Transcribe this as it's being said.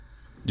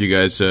Do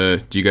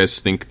you guys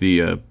think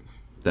the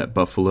that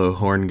buffalo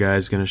horn guy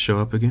is going to show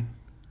up again?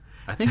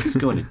 I think he's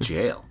going to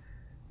jail.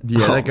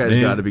 Yeah, that guy's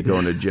got to be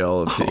going to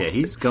jail. Yeah,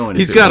 he's going.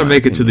 He's got to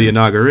make it to the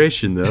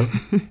inauguration, though.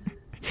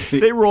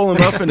 They roll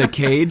him up in a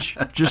cage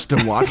just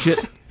to watch it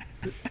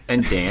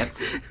and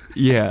dance.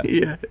 Yeah,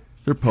 Yeah,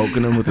 they're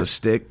poking him with a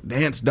stick.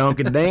 Dance,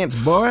 donkey, dance,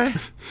 boy.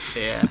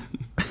 Yeah,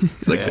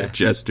 it's like a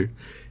jester.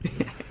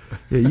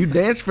 Yeah, you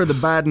dance for the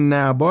Biden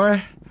now,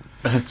 boy.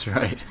 that's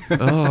right.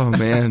 Oh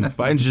man,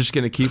 Biden's just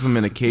gonna keep him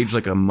in a cage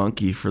like a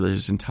monkey for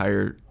his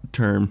entire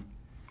term.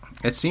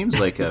 It seems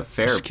like a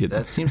fair. Just kidding.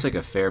 That seems like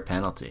a fair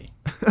penalty.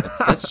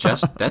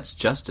 That's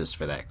justice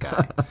for that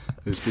guy.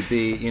 Is to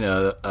be,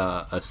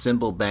 a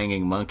cymbal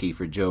banging monkey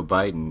for Joe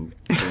Biden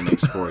for the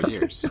next 4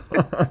 years.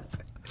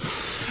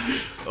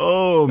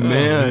 Oh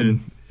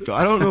man,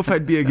 I don't know if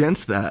I'd be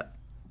against that.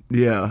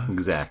 Yeah,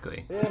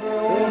 Exactly.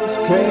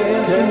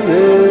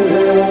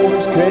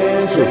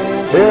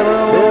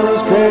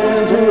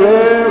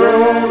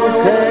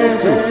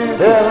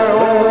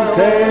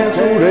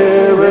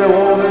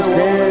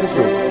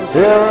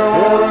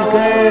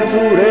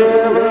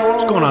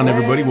 What's going on,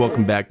 everybody?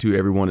 Welcome back to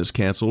Everyone is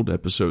Canceled,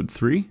 Episode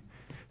 3,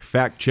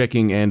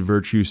 Fact-Checking and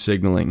Virtue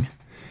Signaling.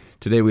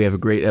 Today we have a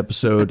great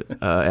episode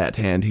at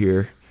hand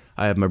here.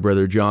 I have my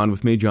brother John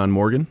with me, John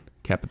Morgan,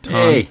 Capitan.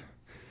 Hey.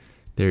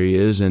 There he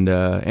is, and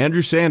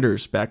Andrew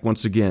Sanders, back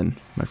once again,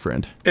 my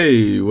friend.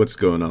 Hey, what's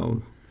going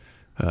on?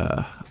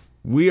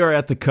 We are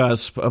at the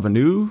cusp of a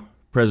new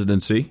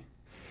presidency,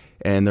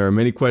 and there are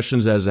many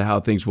questions as to how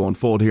things will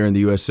unfold here in the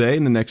USA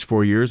in the next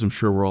 4 years. I'm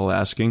sure we're all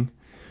asking,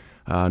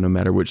 no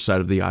matter which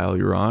side of the aisle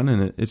you're on,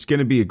 and it's going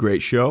to be a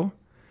great show.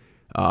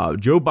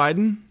 Joe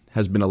Biden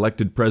has been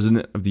elected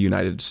president of the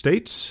United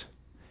States,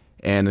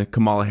 and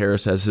Kamala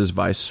Harris as his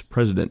vice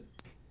president.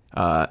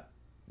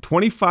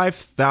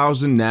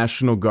 25,000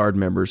 National Guard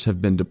members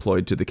have been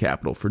deployed to the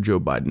Capitol for Joe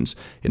Biden's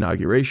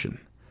inauguration.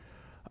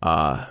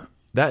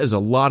 That is a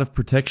lot of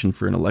protection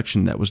for an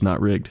election that was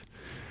not rigged.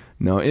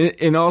 No,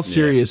 in all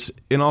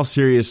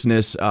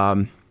seriousness,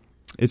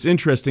 it's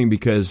interesting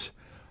because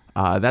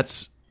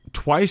that's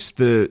twice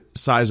the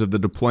size of the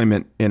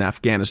deployment in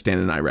Afghanistan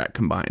and Iraq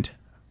combined,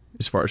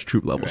 as far as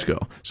troop levels go.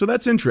 So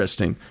that's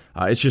interesting.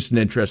 It's just an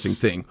interesting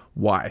thing.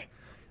 Why?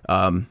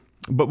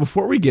 But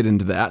before we get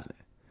into that,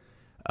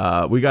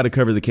 we got to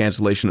cover the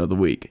cancellation of the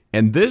week.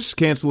 And this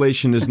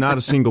cancellation is not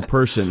a single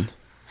person.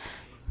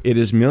 It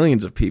is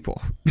millions of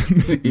people.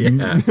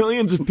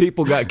 Millions of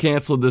people got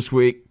canceled this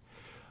week.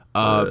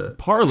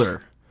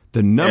 Parler,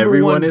 the number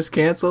Everyone one... is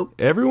canceled?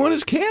 Everyone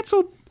is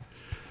canceled.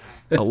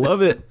 I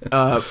love it.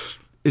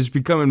 It's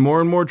becoming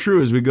more and more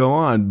true as we go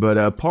on.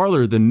 But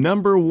Parler, the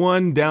number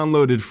one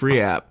downloaded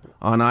free app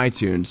on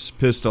iTunes,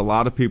 pissed a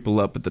lot of people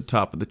up at the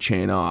top of the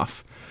chain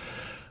off.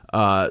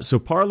 So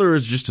Parler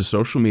is just a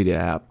social media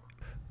app.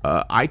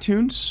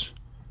 iTunes,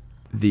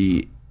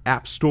 the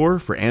App Store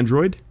for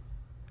Android,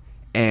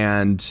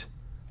 and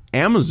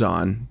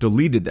Amazon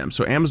deleted them.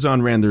 So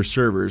Amazon ran their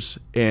servers,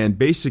 and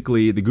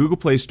basically the Google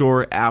Play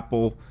Store,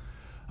 Apple,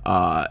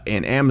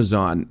 and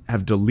Amazon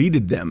have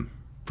deleted them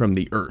from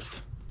the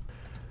earth.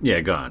 Yeah,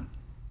 gone.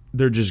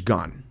 They're just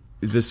gone.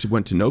 This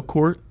went to no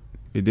court.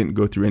 It didn't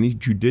go through any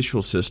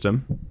judicial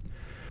system.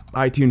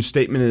 iTunes'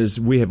 statement is,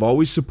 "We have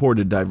always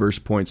supported diverse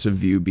points of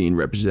view being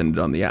represented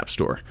on the App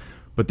Store,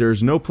 but there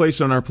is no place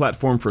on our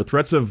platform for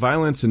threats of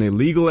violence and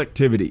illegal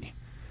activity.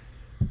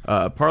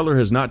 Parler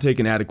has not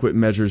taken adequate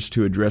measures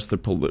to address the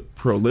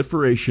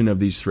proliferation of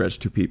these threats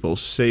to people's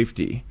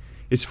safety."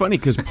 It's funny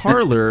because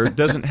Parler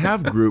doesn't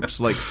have groups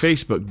like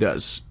Facebook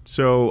does,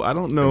 so I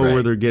don't know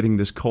where they're getting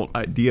this cult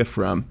idea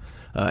from.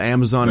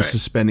 Amazon is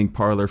suspending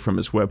Parler from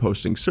its web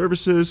hosting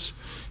services,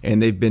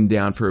 and they've been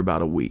down for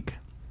about a week.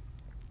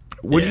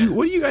 What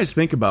do you guys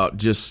think about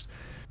just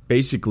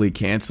basically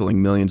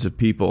canceling millions of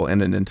people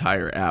and an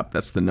entire app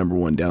that's the number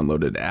one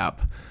downloaded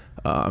app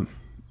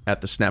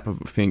at the snap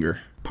of a finger?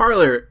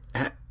 Parler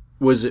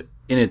was in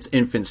its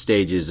infant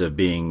stages of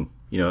being,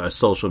 a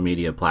social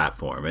media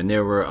platform, and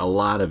there were a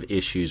lot of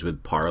issues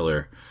with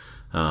Parler.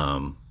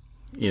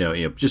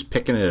 Just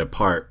picking it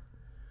apart.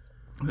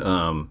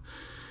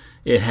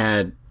 It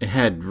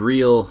had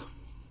real,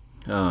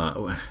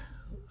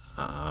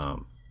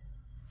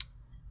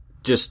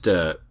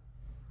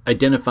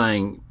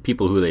 identifying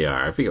people who they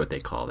are. I forget what they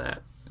call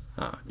that.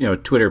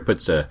 Twitter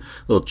puts a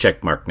little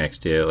check mark next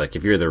to it, like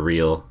if you're the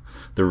real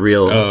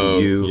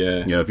you.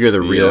 Yeah. If you're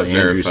the real Andrew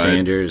verified.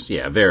 Sanders,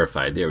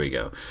 verified. There we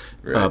go.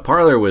 Right.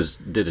 Parler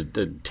did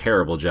a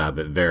terrible job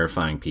at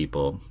verifying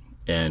people,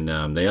 and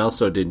they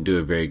also didn't do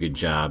a very good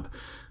job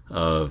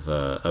of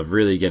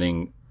really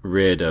getting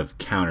rid of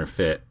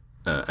counterfeit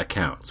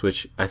accounts,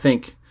 which I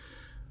think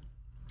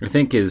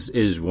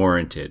is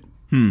warranted.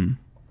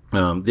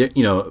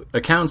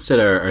 Accounts that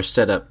are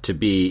set up to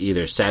be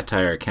either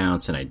satire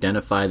accounts and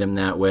identify them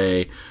that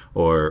way,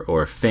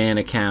 or fan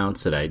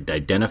accounts that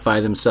identify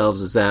themselves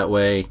as that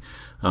way.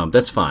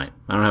 That's fine.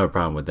 I don't have a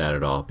problem with that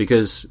at all,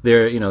 because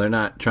they're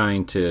not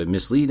trying to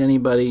mislead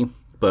anybody.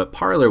 But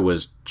Parler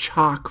was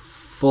chock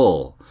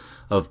full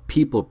of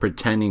people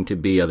pretending to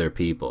be other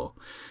people,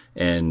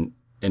 and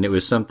it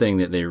was something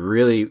that they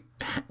really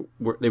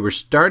were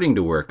starting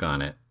to work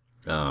on it,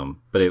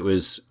 but it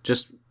was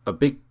just a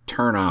big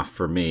turnoff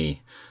for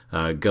me,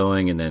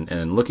 going and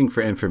then looking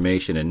for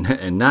information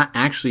and not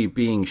actually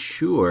being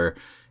sure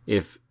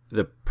if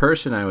the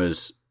person I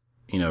was,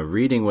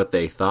 reading what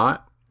they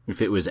thought,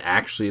 if it was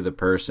actually the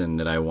person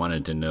that I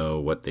wanted to know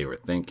what they were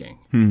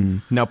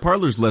thinking. Now,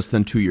 Parler's less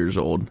than 2 years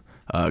old,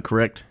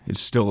 correct? It's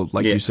still,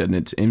 like you said, in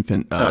its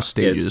infant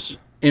stages. It's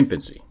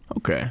infancy.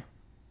 Okay.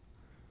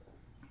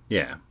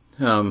 Yeah.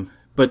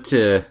 But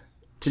to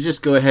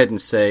just go ahead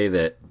and say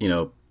that,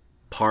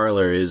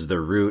 Parler is the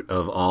root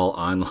of all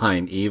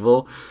online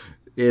evil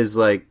is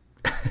like,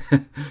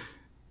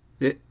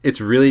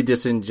 it's really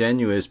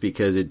disingenuous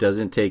because it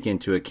doesn't take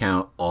into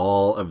account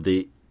all of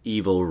the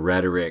evil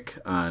rhetoric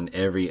on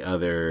every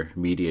other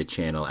media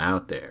channel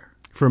out there.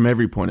 From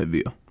every point of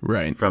view,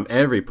 right? From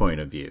every point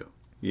of view.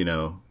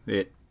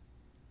 The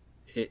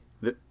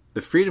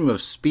freedom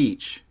of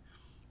speech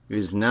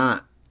is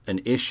not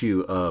an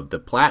issue of the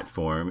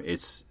platform,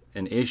 it's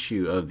an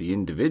issue of the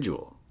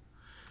individual.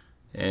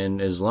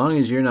 And as long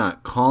as you're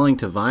not calling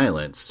to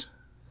violence,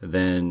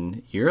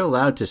 then you're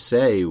allowed to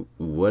say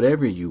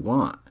whatever you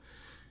want.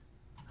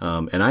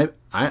 And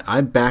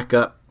I back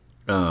up,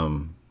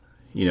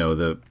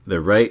 the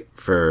right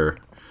for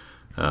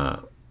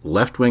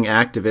left-wing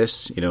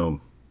activists,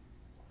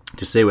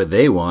 to say what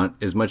they want,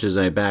 as much as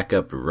I back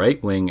up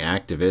right-wing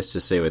activists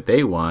to say what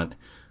they want,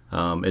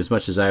 as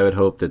much as I would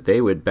hope that they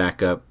would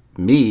back up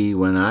me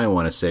when I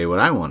want to say what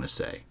I want to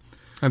say.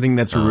 I think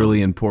that's a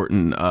really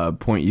important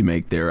point you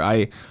make there.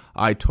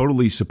 I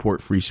totally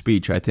support free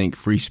speech. I think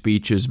free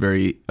speech is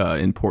very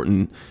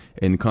important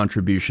in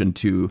contribution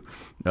to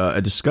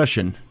a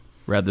discussion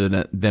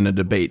rather than a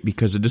debate,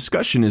 because a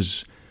discussion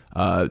is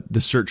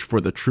the search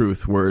for the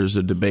truth, whereas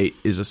a debate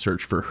is a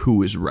search for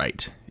who is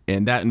right.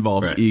 And that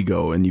involves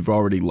ego, and you've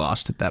already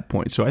lost at that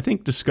point. So I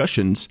think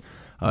discussions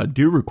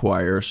do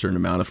require a certain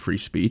amount of free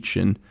speech,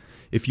 and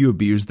if you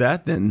abuse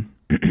that, then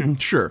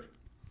sure.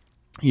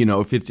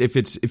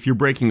 If you're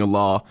breaking a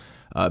law,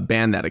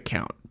 ban that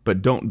account,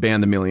 but don't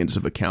ban the millions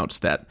of accounts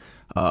that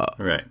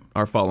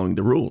are following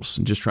the rules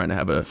and just trying to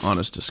have an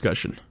honest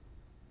discussion.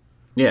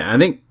 Yeah, I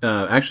think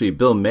actually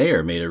Bill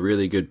Mayer made a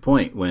really good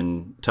point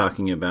when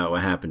talking about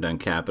what happened on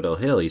Capitol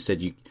Hill. He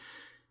said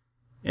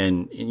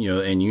and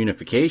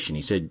unification.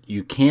 He said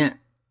you can't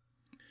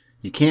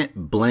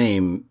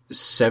blame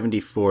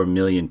 74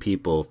 million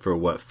people for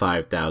what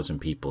 5,000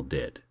 people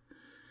did.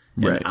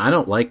 And I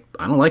don't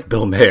like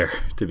Bill Mayer,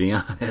 to be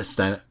honest.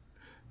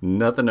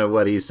 Nothing of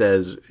what he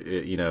says,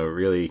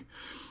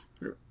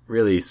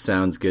 really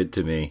sounds good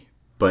to me.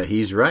 But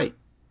he's right.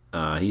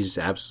 He's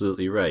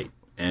absolutely right.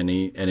 And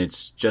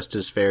it's just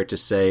as fair to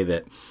say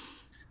that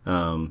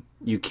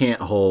you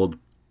can't hold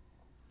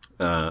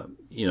the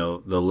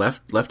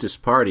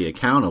leftist party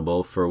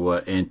accountable for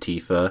what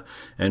Antifa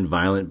and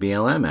violent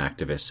BLM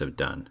activists have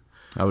done.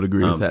 I would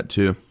agree with that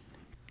too.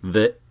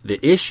 The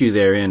issue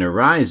therein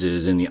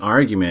arises in the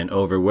argument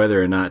over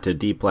whether or not to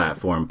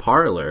deplatform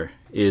Parler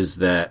is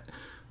that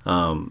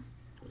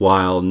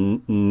while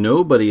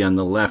nobody on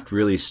the left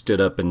really stood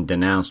up and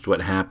denounced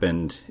what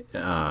happened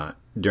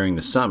during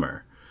the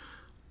summer,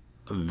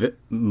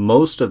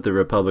 most of the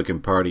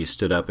Republican Party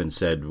stood up and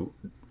said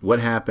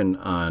what happened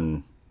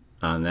on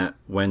that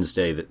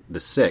Wednesday, the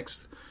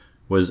 6th,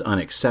 was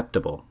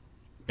unacceptable.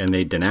 And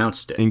they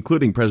denounced it.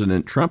 Including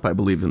President Trump, I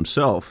believe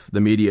himself.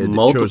 The media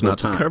chose not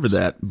to cover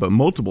that, but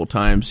multiple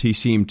times he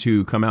seemed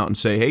to come out and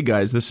say, hey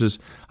guys,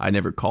 I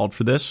never called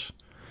for this,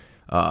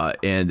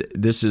 and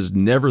this is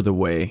never the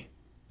way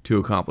to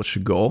accomplish a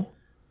goal.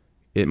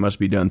 It must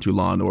be done through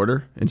law and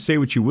order. And say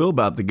what you will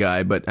about the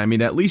guy, but I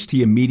mean, at least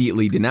he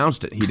immediately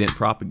denounced it. He didn't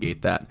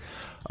propagate that,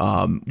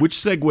 which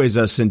segues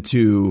us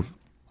into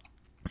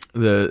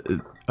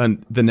the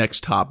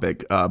next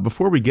topic.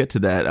 Before we get to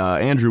that,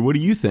 Andrew, what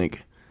do you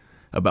think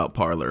about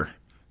Parler,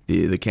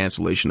 the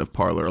cancellation of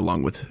Parler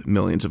along with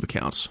millions of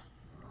accounts?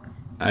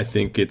 I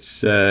think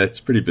it's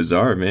pretty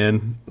bizarre,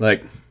 man.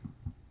 Like,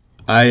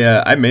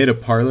 I made a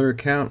Parler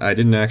account. I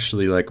didn't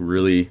actually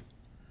really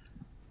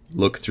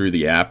look through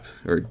the app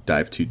or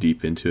dive too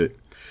deep into it.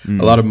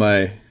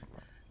 I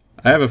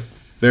have a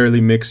fairly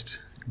mixed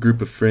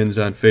group of friends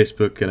on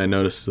Facebook, and I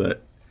noticed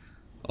that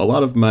a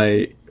lot of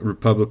my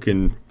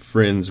Republican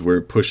friends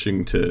were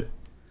pushing to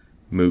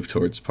move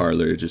towards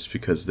Parler just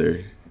because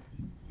the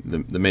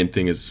main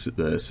thing is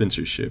the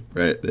censorship,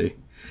 right?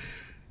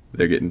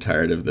 They're getting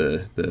tired of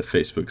the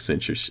Facebook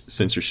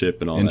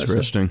censorship and all that stuff.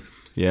 Interesting.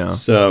 Yeah.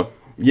 So,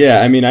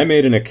 yeah, I mean, I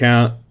made an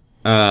account,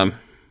 and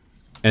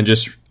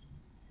just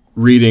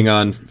reading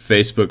on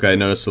Facebook, I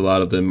noticed a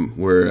lot of them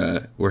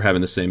were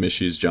having the same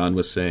issues John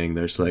was saying.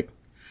 There's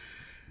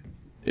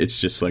it's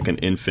just like an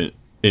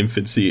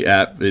infancy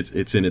app.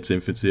 It's in its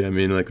infancy. I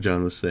mean, like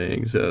John was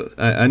saying. So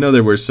I know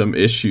there were some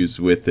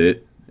issues with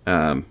it.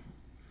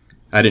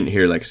 I didn't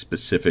hear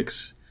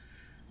specifics,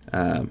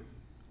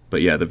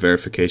 but yeah, the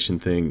verification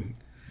thing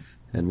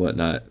and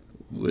whatnot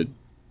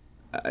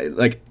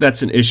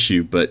that's an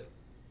issue. But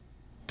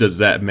does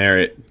that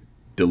merit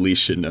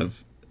deletion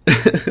of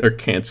or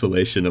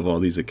cancellation of all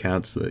these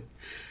accounts. That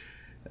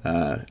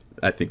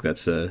I think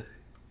that's a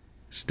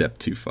step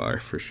too far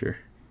for sure.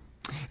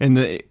 And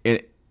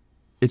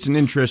it's an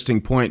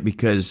interesting point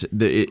because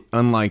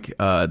unlike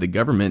the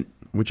government,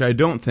 which I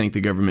don't think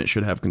the government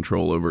should have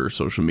control over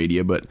social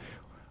media, but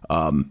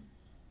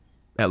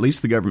at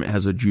least the government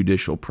has a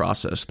judicial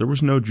process. There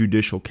was no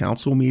judicial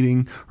council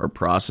meeting or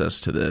process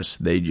to this.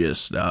 They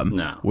just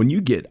no. When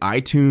you get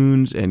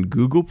iTunes and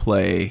Google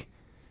Play,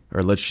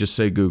 or let's just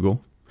say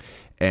Google,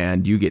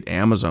 and you get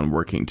Amazon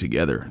working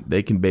together,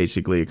 they can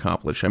basically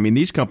accomplish. I mean,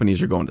 these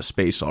companies are going to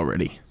space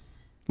already,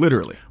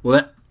 literally.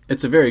 Well,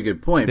 it's a very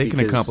good point. They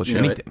can accomplish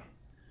anything.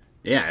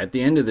 At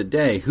the end of the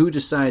day, who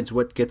decides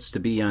what gets to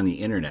be on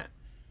the internet?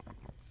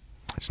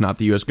 It's not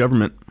the U.S.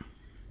 government.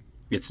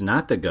 It's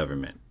not the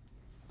government.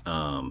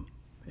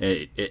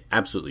 It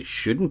absolutely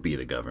shouldn't be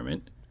the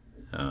government.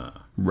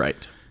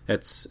 Right.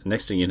 That's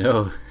next thing you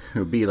know, it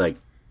would be like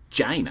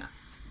China.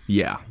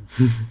 Yeah.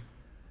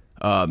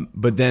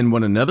 But then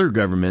when another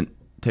government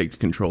takes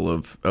control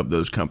of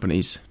those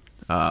companies,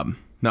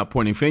 not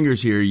pointing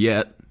fingers here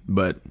yet,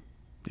 but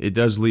it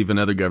does leave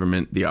another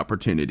government the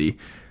opportunity.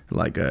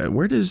 Like,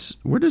 where does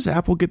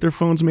Apple get their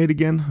phones made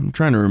again? I'm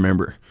trying to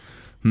remember.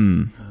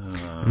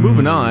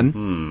 Moving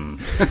on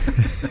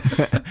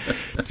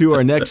to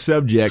our next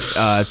subject.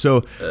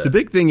 So the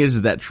big thing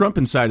is that Trump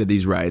incited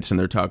these riots, and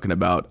they're talking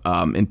about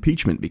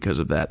impeachment because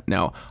of that.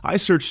 Now, I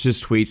searched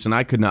his tweets, and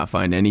I could not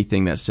find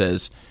anything that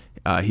says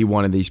he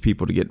wanted these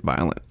people to get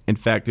violent. In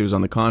fact, it was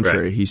on the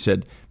contrary. Right. He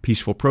said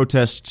peaceful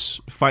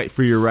protests, fight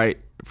for your right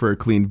for a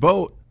clean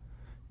vote,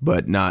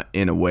 but not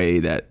in a way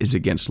that is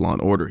against law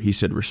and order. He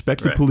said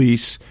respect the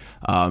police.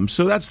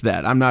 So that's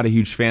that. I'm not a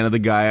huge fan of the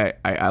guy.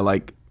 I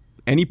like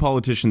any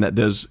politician that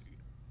does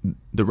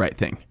the right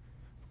thing.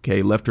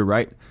 Okay, left or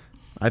right,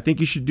 I think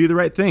you should do the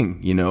right thing.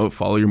 You know,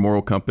 follow your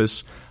moral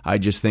compass. I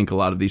just think a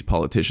lot of these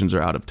politicians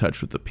are out of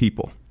touch with the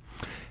people.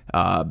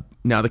 Now,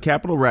 the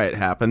Capitol riot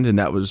happened, and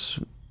that was...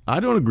 I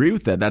don't agree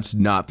with that. That's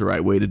not the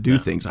right way to do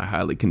things. I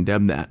highly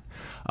condemn that.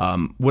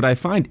 What I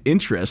find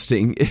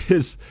interesting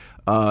is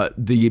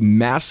the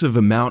massive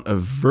amount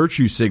of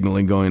virtue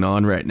signaling going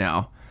on right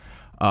now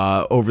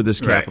over this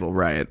Capitol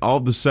riot. All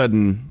of a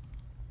sudden...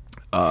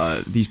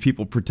 these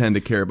people pretend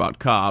to care about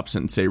cops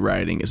and say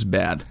rioting is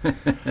bad.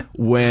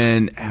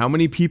 When how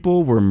many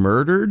people were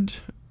murdered?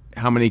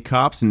 How many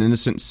cops and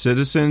innocent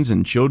citizens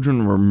and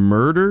children were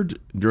murdered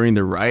during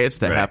the riots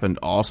that happened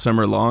all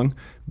summer long?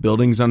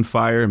 Buildings on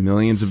fire,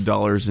 millions of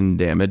dollars in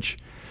damage.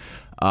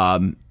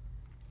 Now,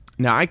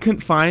 I couldn't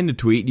find a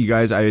tweet. You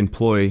guys, I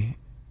employ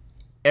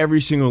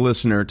every single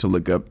listener to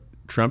look up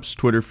Trump's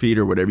Twitter feed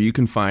or whatever you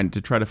can find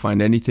to try to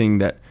find anything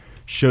that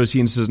shows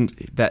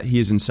that he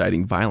is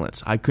inciting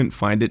violence. I couldn't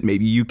find it.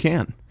 Maybe you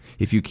can.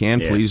 If you can,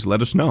 please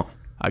let us know.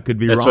 I could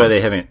be wrong. That's why they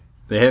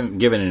haven't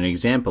given an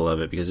example of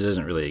it, because it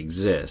doesn't really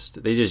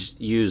exist. They just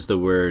use the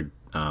word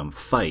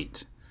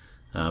fight,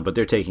 but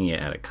they're taking it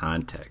out of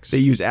context. They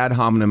use ad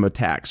hominem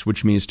attacks,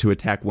 which means to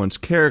attack one's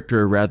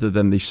character rather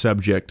than the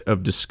subject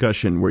of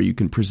discussion where you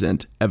can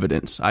present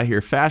evidence. I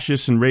hear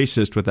fascist and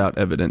racist without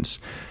evidence.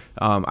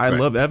 I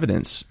love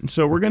evidence. And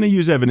so we're going to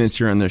use evidence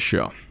here on this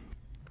show.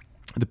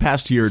 The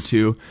past year or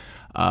two,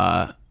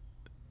 the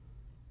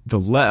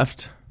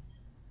left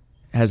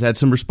has had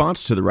some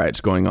response to the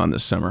riots going on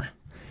this summer.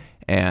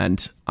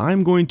 And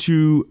I'm going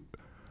to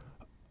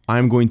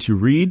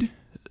read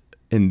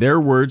in their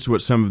words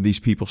what some of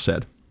these people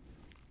said.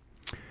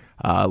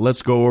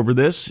 Let's go over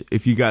this.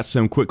 If you got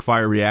some quick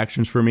fire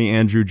reactions for me,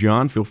 Andrew,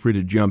 John, feel free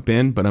to jump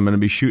in, but I'm going to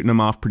be shooting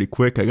them off pretty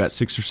quick. I got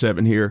 6 or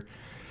 7 here.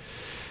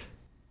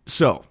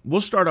 So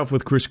we'll start off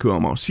with Chris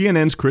Cuomo.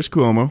 CNN's Chris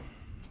Cuomo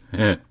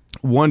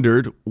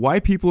wondered why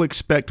people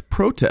expect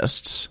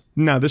protests.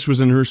 Now, this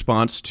was in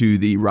response to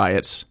the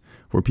riots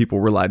where people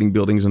were lighting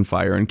buildings on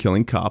fire and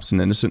killing cops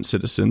and innocent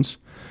citizens.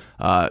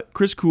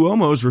 Chris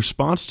Cuomo's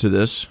response to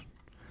this,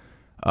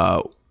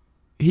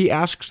 he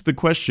asked the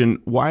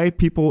question, why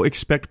people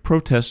expect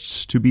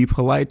protests to be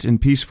polite and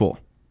peaceful.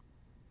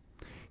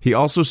 He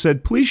also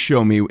said, please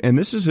show me, and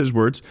this is his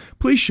words,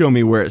 please show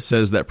me where it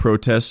says that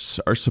protests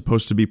are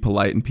supposed to be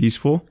polite and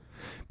peaceful.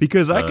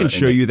 Because I can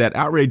show you that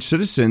outraged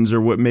citizens are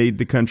what made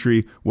the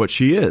country what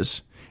she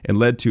is and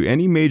led to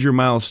any major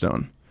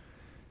milestone.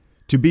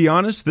 To be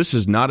honest, this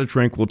is not a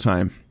tranquil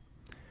time.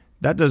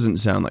 That doesn't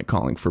sound like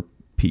calling for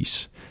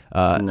peace.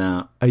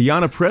 No.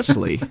 Ayanna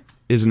Pressley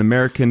is an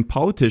American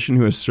politician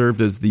who has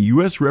served as the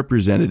U.S.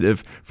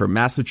 representative for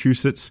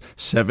Massachusetts'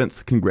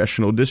 7th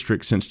Congressional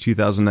District since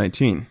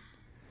 2019.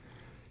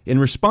 In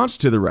response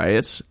to the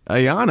riots,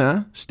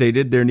 Ayanna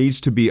stated there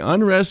needs to be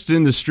unrest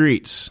in the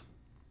streets.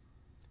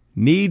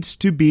 Needs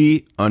to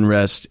be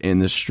unrest in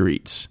the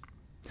streets.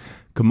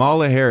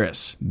 Kamala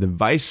Harris, the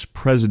vice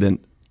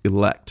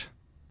president-elect,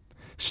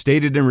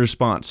 stated in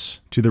response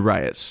to the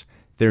riots,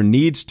 there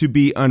needs to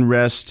be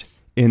unrest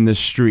in the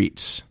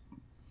streets.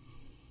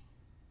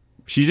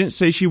 She didn't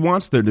say she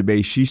wants there to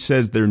be. She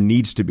says there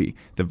needs to be.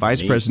 The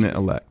vice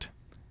president-elect,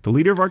 the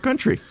leader of our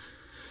country.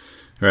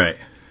 Right.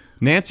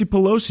 Nancy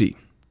Pelosi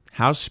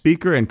House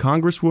Speaker and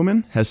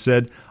Congresswoman has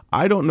said,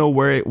 I don't know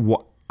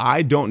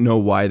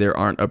why there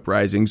aren't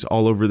uprisings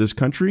all over this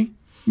country.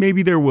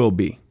 Maybe there will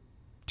be.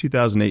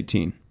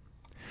 2018.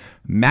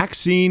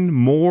 Maxine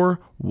Moore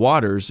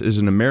Waters is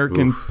an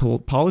American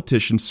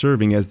politician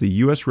serving as the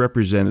U.S.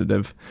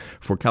 representative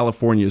for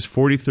California's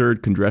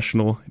 43rd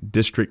Congressional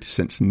District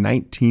since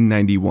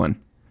 1991.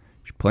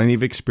 She's plenty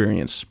of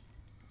experience.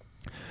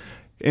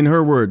 In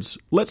her words,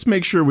 let's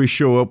make sure we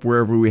show up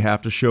wherever we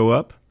have to show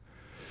up.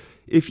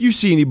 If you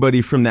see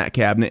anybody from that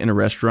cabinet in a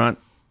restaurant,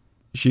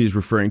 she's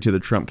referring to the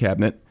Trump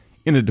cabinet,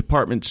 in a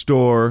department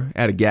store,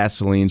 at a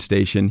gasoline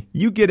station,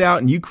 you get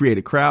out and you create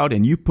a crowd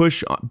and you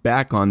push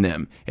back on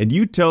them and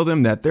you tell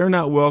them that they're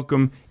not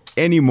welcome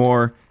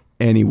anymore,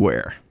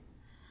 anywhere.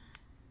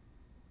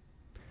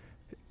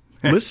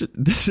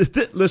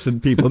 Listen,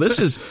 people, this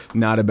is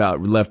not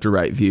about left or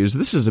right views.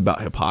 This is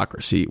about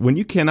hypocrisy. When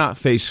you cannot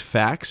face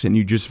facts and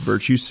you just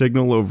virtue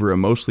signal over a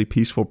mostly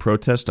peaceful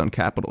protest on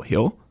Capitol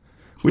Hill,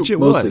 which it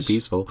was. Mostly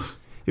peaceful.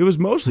 It was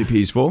mostly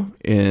peaceful,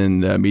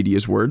 in the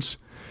media's words.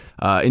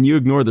 And you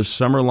ignore the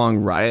summer-long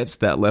riots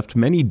that left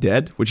many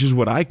dead, which is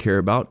what I care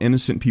about,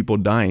 innocent people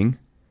dying.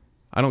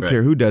 I don't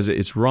care who does it.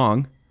 It's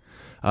wrong.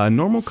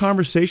 Normal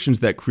conversations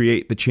that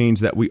create the change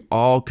that we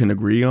all can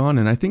agree on,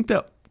 and I think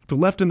that the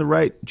left and the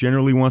right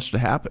generally wants to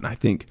happen. I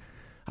think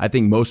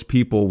most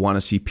people want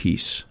to see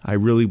peace. I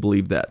really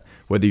believe that,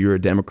 whether you're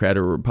a Democrat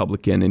or a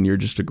Republican and you're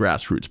just a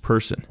grassroots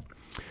person.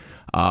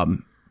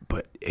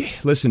 But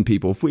listen,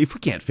 people, if we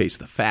can't face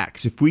the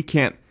facts, if we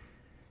can't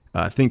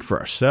think for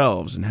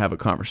ourselves and have a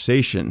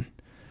conversation,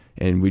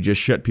 and we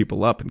just shut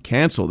people up and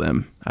cancel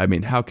them, I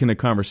mean, how can a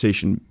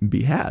conversation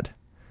be had?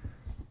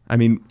 I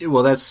mean,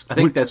 well, I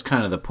think that's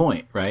kind of the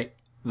point, right?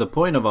 The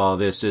point of all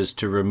this is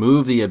to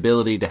remove the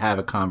ability to have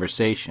a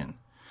conversation,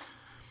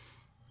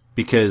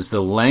 because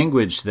the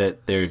language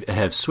that they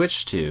have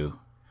switched to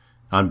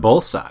on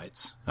both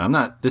sides.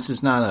 This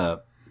is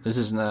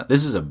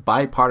a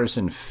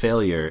bipartisan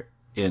failure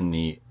in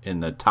the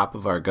top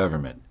of our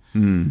government.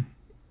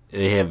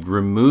 They have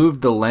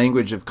removed the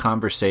language of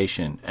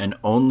conversation and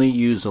only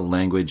use a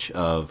language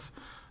of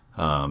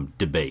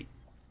debate.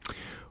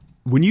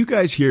 When you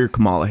guys hear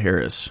Kamala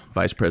Harris,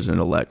 Vice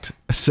President-elect,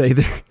 say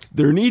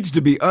there needs to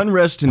be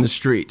unrest in the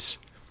streets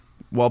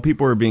while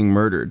people are being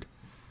murdered,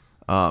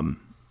 what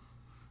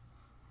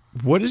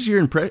is your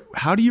impression?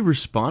 How do you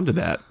respond to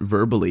that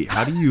verbally?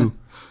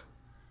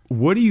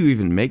 What do you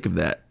even make of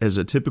that as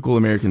a typical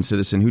American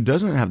citizen who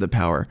doesn't have the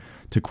power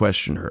to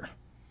question her?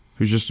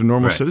 Who's just a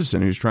normal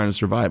citizen who's trying to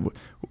survive?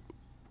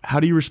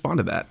 How do you respond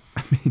to that?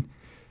 I mean,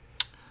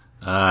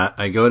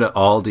 I go to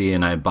Aldi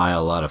and I buy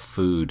a lot of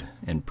food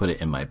and put it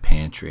in my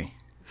pantry.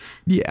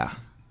 Yeah.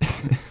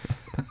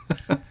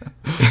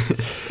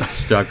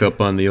 Stock up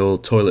on the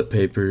old toilet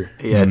paper.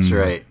 Yeah, that's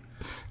right.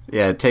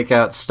 Yeah, take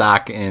out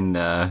stock in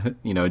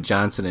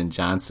Johnson &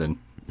 Johnson.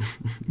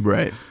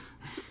 Right.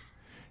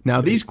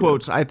 Now, these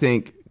quotes, I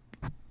think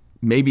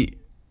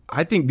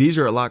these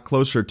are a lot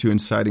closer to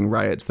inciting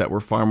riots that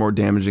were far more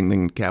damaging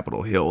than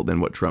Capitol Hill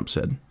than what Trump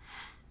said.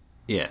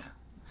 Yeah.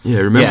 Yeah,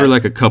 remember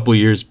like a couple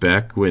years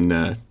back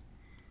when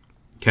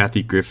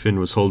Kathy Griffin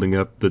was holding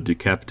up the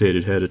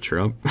decapitated head of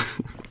Trump?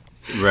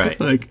 Right.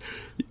 Like,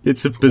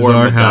 it's a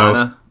bizarre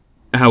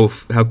how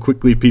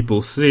quickly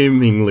people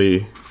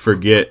seemingly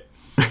forget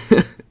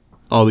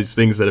all these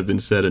things that have been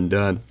said and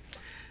done.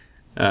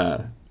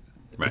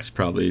 It's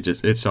probably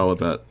it's all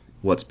about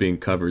what's being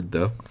covered,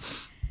 though.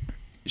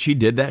 She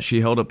did that.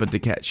 She held up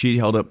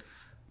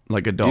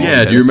like a doll.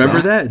 Yeah, do you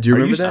remember that? Do you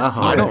remember that?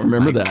 I don't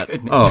remember that.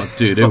 Goodness. Oh,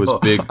 dude, it was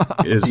big.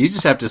 You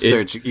just have to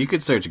search. You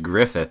could search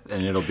Griffith,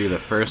 and it'll be the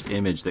first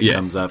image that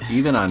comes up,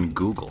 even on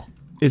Google.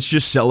 It's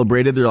just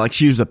celebrated. They're like,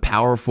 she was a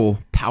powerful.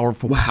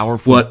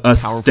 What a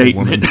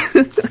statement!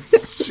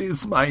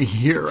 She's my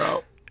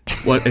hero.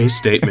 What a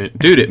statement,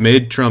 dude! It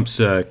made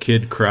Trump's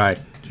kid cry.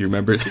 Do you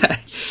remember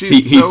that?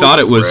 He thought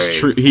it was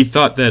true. He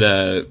thought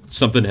that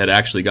something had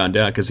actually gone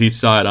down because he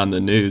saw it on the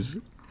news.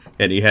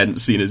 And he hadn't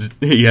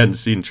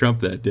seen Trump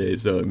that day,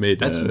 so it made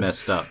that's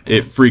messed up. Man.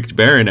 It freaked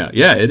Barron out.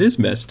 Yeah, it is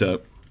messed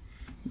up.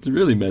 It's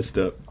really messed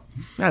up.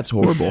 That's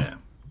horrible.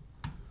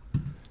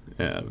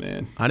 Yeah,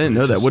 man. I didn't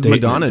know that. What did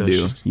Madonna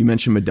do? You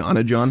mentioned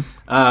Madonna, John.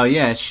 Oh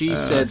yeah, she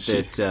said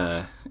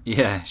that.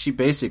 She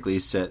basically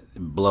said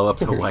blow up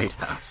the White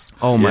House.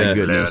 Oh my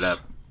goodness.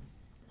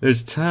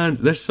 There's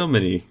tons. There's so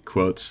many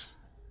quotes.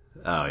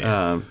 Oh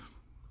yeah.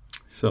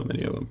 So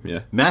many of them,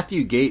 yeah.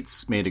 Matthew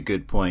Gaetz made a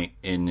good point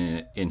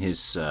in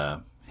his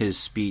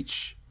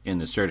speech in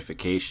the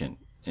certification,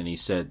 and he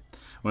said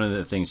one of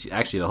the things.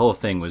 Actually, the whole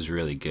thing was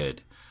really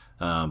good,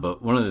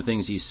 but one of the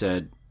things he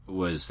said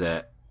was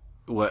that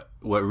what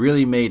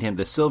really made him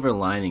the silver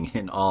lining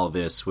in all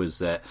this was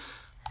that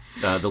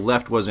the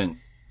left wasn't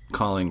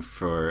calling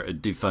for a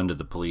defund of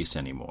the police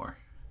anymore,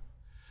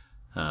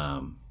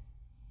 and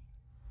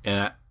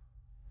that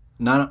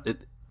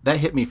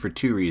hit me for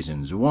two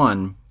reasons.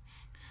 One,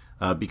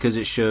 because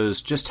it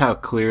shows just how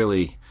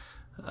clearly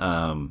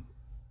the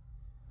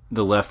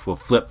left will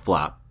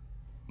flip-flop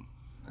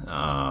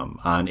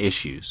on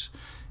issues.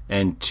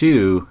 And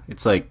two,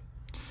 it's like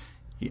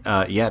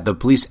Yeah, the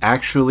police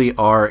actually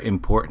are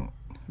important.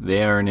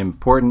 They are an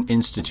important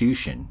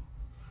institution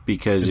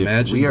because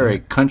if we are a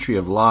country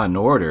of law and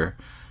order,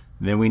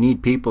 then we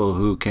need people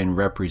who can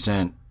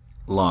represent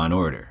law and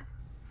order.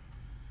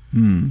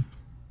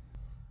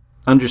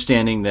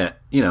 Understanding that,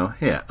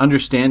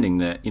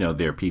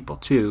 they're people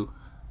too,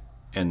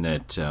 and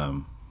that,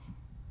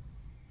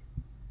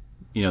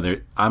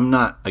 I'm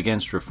not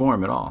against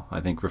reform at all. I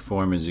think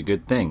reform is a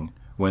good thing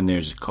when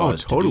there's a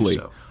cause to do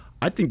so.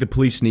 I think the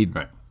police need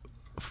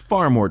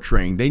far more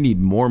training. They need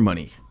more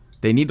money.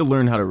 They need to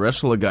learn how to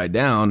wrestle a guy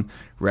down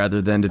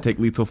rather than to take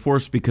lethal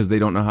force because they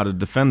don't know how to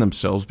defend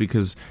themselves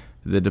because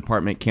the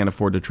department can't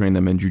afford to train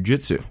them in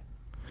jiu-jitsu.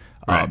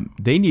 Right.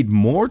 They need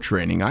more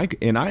training,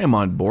 and I am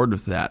on board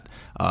with that.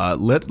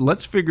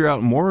 Let's figure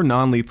out more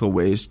non-lethal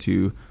ways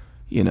to,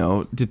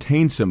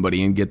 detain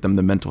somebody and get them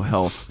the mental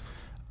health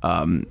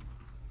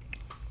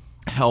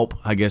help,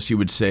 I guess you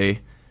would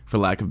say, for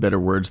lack of better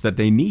words, that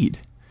they need.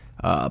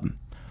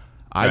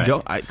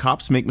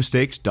 Cops make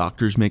mistakes.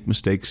 Doctors make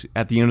mistakes.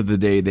 At the end of the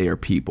day, they are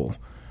people.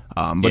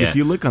 But if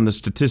you look on the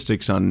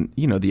statistics on,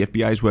 the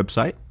FBI's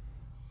website,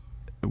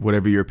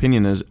 whatever your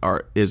opinion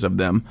is of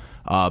them,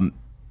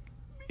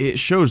 it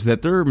shows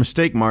that their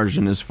mistake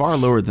margin is far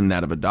lower than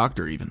that of a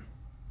doctor, even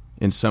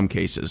in some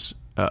cases,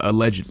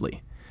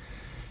 allegedly.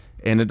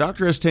 And a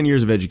doctor has 10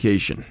 years of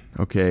education.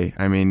 Okay,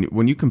 I mean,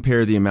 when you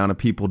compare the amount of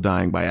people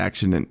dying by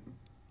accident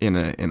in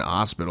a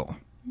hospital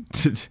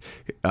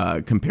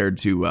compared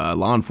to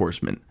law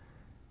enforcement,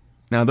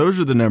 now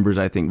those are the numbers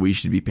I think we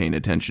should be paying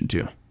attention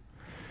to.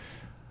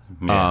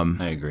 Yeah,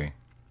 I agree.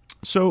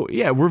 So,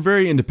 we're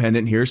very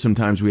independent here.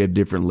 Sometimes we have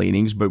different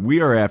leanings, but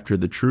we are after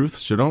the truth,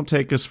 so don't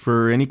take us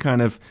for any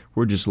kind of,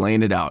 we're just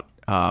laying it out.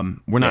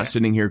 We're not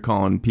sitting here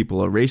calling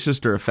people a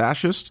racist or a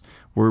fascist.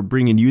 We're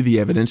bringing you the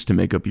evidence to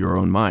make up your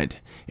own mind.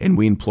 And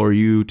we implore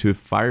you to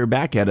fire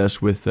back at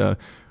us with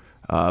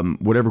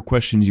whatever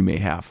questions you may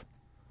have.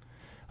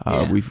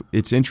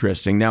 It's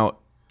interesting. Now,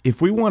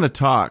 if we want to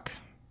talk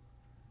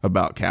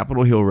about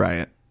Capitol Hill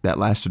riot that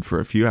lasted for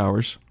a few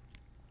hours,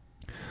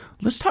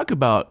 let's talk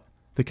about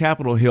the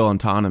Capitol Hill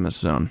Autonomous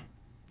Zone,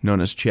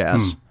 known as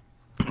CHAZ.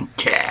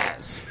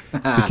 CHAZ.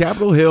 The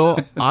Capitol Hill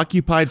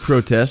Occupied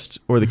Protest,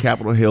 or the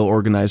Capitol Hill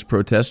Organized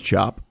Protest,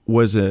 CHOP,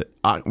 was an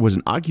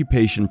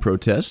occupation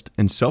protest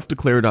and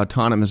self-declared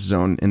autonomous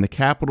zone in the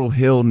Capitol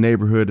Hill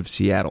neighborhood of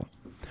Seattle.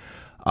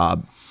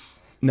 Now,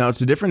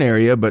 it's a different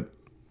area, but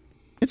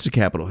it's the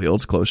Capitol Hill.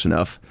 It's close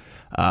enough.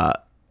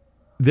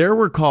 There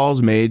were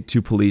calls made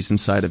to police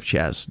inside of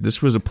CHAZ.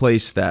 This was a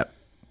place that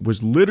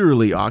was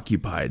literally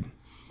occupied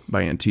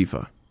by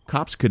Antifa.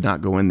 Cops could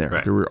not go in there.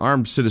 Right. There were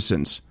armed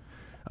citizens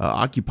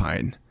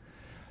occupying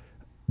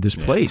this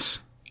place.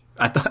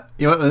 I thought,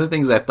 one of the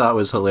things I thought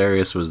was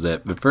hilarious was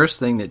that the first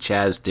thing that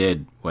CHAZ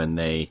did when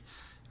they,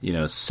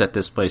 set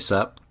this place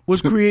up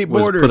was create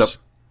borders.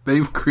 They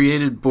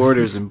created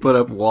borders and put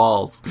up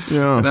walls.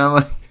 Yeah. And I'm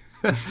like,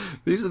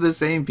 these are the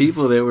same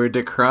people that were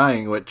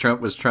decrying what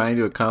Trump was trying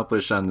to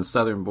accomplish on the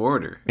southern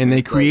border. And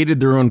they created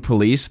their own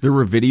police. There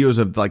were videos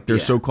of their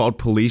so-called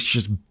police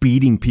just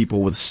beating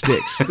people with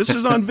sticks. This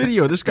is on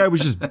video. This guy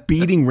was just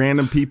beating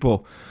random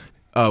people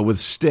with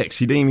sticks.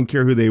 He didn't even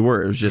care who they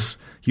were. It was just,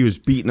 he was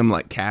beating them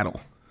like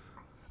cattle.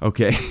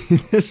 Okay.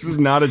 This was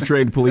not a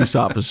trained police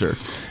officer.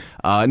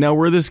 Now,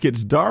 where this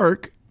gets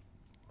dark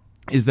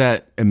is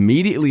that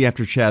immediately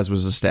after CHAZ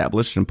was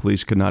established and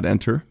police could not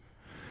enter,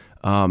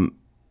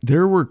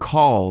 there were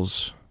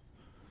calls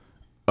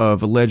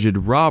of alleged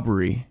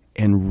robbery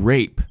and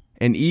rape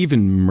and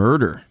even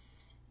murder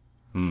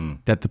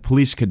that the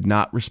police could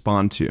not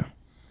respond to.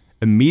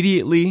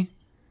 Immediately,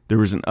 there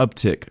was an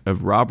uptick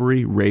of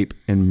robbery, rape,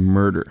 and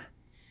murder.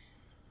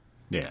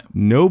 Yeah.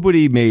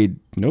 Nobody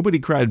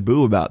cried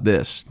boo about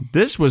this.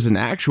 This was an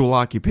actual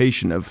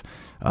occupation of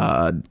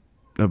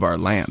our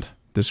land.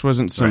 This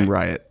wasn't some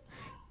riot,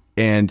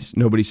 and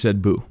nobody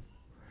said boo.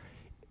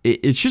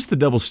 It's just the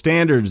double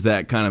standards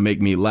that kind of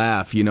make me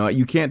laugh.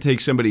 You can't take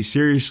somebody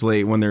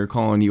seriously when they're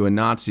calling you a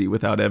Nazi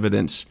without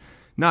evidence.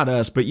 Not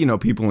us, but,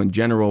 people in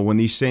general, when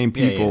these same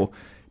people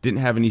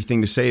didn't have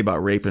anything to say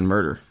about rape and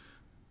murder.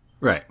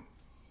 Right.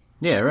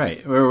 Yeah,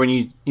 right. Or when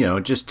you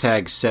just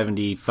tag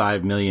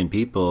 75 million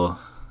people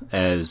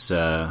as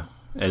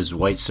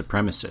white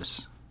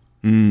supremacists.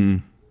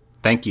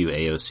 Thank you,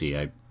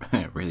 AOC.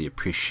 I really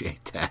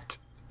appreciate that.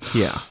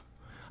 Yeah.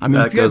 I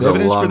mean, that goes a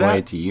long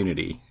way to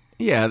unity.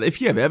 Yeah, if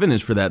you have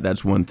evidence for that,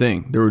 that's one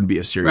thing. There would be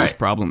a serious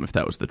problem if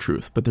that was the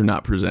truth, but they're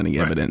not presenting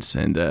evidence.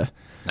 And no.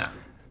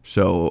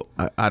 So,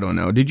 I don't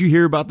know. Did you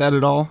hear about that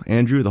at all,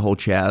 Andrew, the whole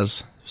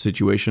CHAZ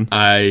situation?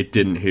 I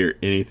didn't hear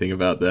anything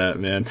about that,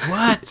 man.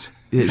 What?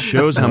 It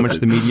shows how much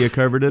the media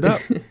covered it up.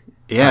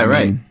 Yeah,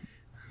 right.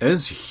 It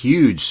was a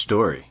huge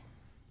story.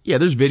 Yeah,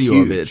 there's video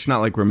of it. It's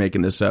not like we're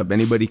making this up.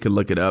 Anybody could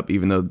look it up,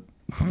 even though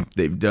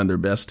they've done their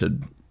best to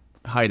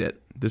hide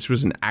it. This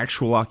was an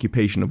actual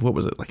occupation of, what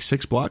was it, like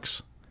 6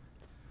 blocks?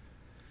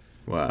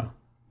 Wow.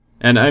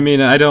 And I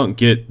mean, I don't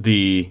get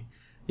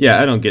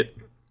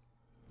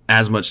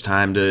as much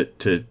time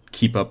to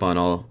keep up on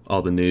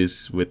all the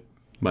news with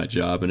my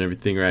job and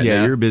everything right now.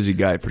 Yeah, you're a busy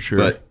guy for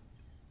sure.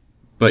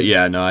 But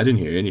yeah, no, I didn't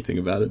hear anything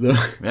about it though.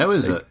 That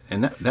was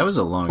that was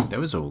a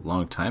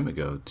long time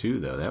ago too,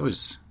 though. That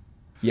was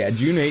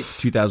June 8th,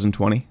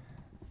 2020.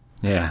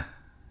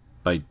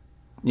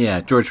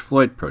 Yeah, George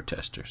Floyd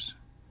protesters.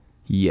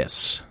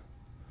 Yes.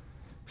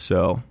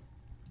 So,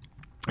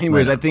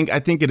 anyways, I think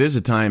it is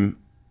a time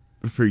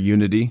for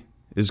unity.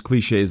 As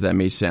cliche as that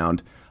may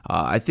sound,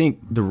 I think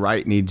the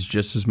right needs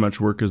just as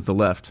much work as the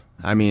left.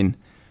 I mean,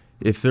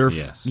 if they're,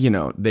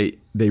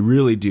 they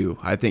really do.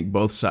 I think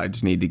both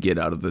sides need to get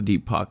out of the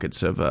deep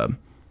pockets of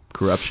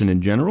corruption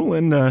in general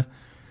and,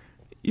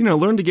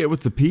 learn to get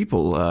with the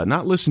people.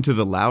 Not listen to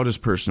the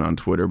loudest person on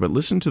Twitter, but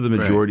listen to the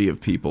majority of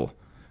people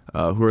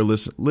who are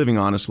living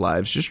honest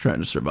lives, just trying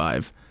to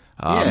survive.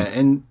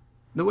 And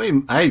the way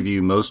I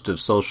view most of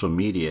social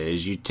media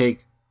is you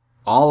take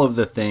all of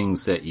the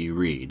things that you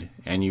read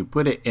and you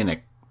put it in a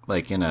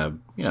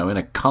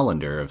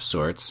colander of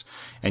sorts,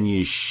 and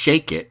you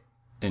shake it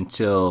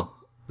until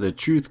the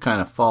truth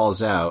kind of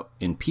falls out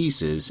in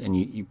pieces, and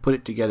you put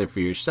it together for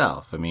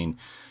yourself. I mean,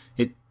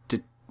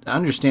 to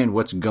understand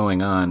what's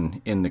going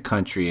on in the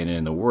country and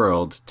in the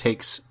world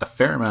takes a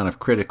fair amount of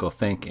critical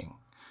thinking.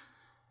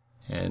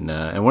 And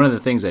one of the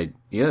other things I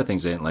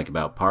didn't like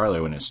about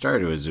Parler when it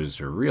started was it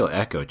was a real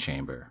echo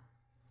chamber,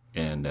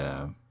 and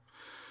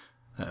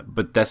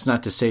but that's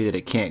not to say that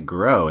it can't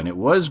grow, and it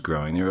was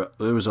growing.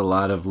 There was a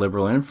lot of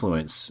liberal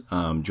influence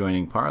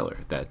joining Parler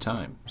at that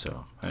time.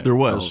 So there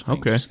was.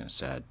 Okay, kind of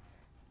sad.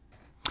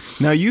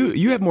 Now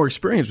you have more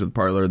experience with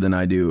Parler than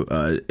I do,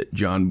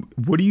 John.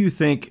 What do you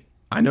think?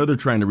 I know they're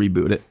trying to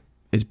reboot it.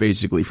 It's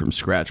basically from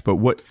scratch. But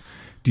what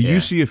do you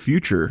see a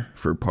future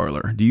for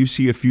Parler? Do you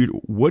see a future?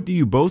 What do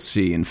you both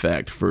see, in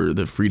fact, for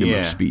the freedom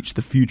of speech,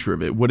 the future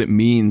of it, what it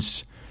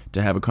means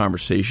to have a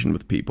conversation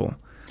with people?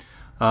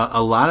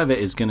 A lot of it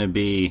is going to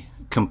be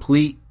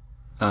complete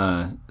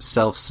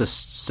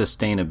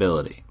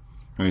self-sustainability.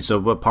 I mean, so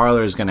what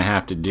Parler is going to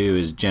have to do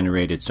is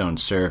generate its own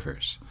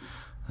servers.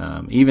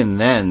 Even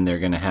then, they're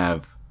going to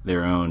have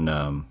their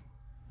own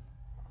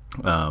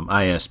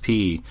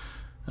ISP,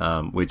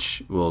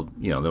 which will,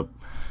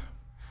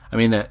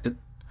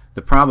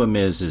 the problem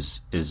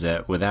is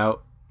that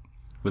without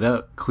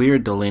clear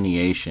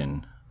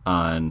delineation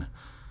on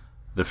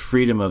the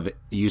freedom of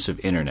use of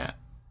internet,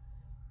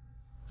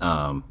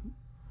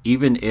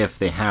 even if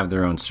they have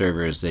their own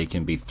servers, they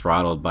can be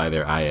throttled by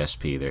their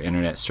ISP, their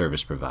internet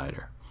service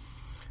provider.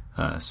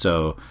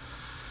 So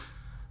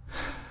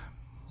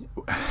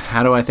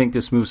how do I think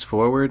this moves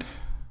forward?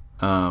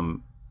 Well,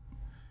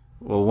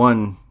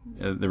 one,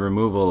 the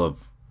removal of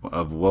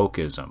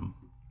wokeism.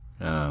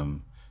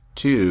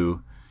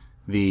 Two,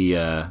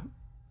 the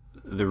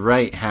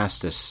right has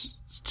to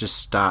just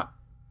stop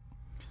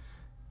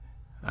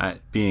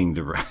being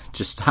the right.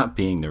 Just stop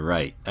being the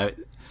right.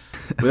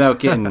 Without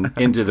getting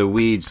into the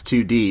weeds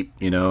too deep,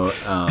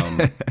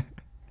 I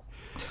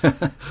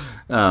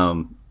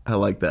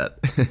like that.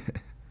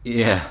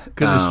 Yeah,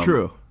 because it's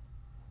true.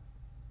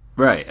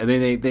 Right. I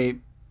mean,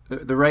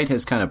 the right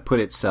has kind of put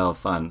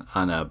itself on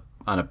a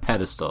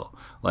pedestal,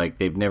 like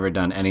they've never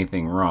done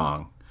anything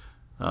wrong,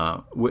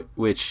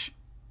 which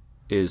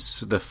is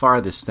the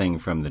farthest thing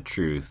from the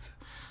truth.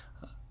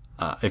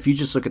 If you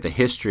just look at the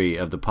history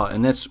of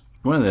and that's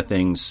one of the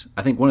things,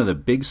 I think one of the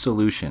big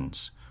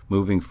solutions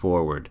moving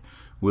forward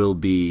will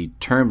be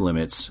term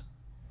limits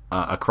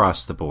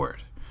across the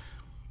board.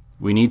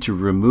 We need to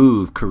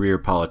remove career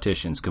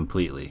politicians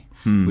completely.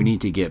 We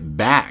need to get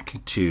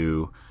back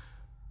to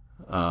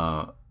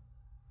the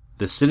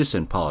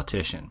citizen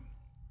politician,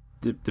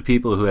 the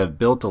people who have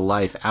built a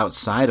life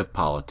outside of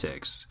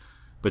politics,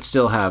 but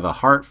still have a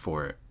heart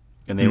for it,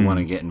 and they want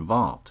to get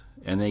involved,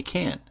 and they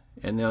can,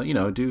 and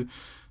they'll do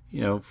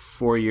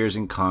 4 years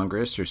in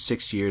Congress or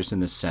 6 years in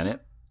the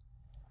Senate,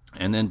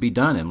 and then be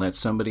done and let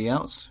somebody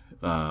else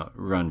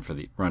run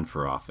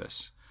for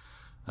office.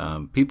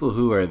 People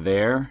who are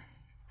there,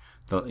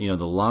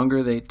 the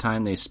longer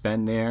time they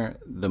spend there,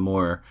 the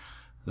more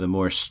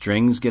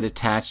strings get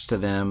attached to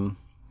them,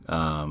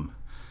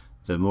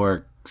 the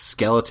more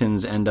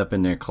skeletons end up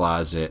in their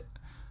closet.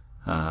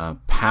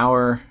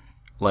 Power,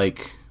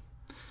 like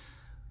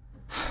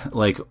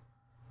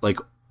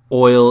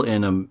oil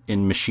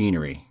in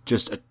machinery,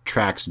 just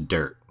attracts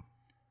dirt,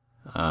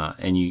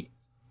 and you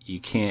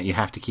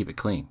have to keep it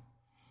clean.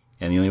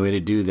 And the only way to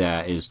do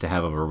that is to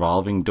have a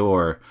revolving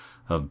door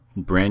of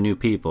brand new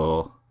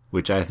people,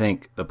 which I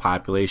think the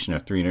population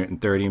of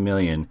 330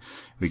 million,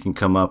 we can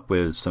come up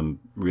with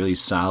some really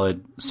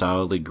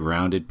solidly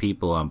grounded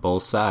people on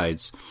both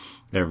sides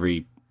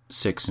every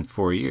 6 and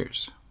 4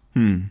 years.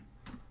 I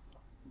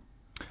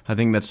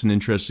think that's an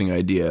interesting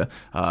idea.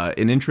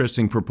 An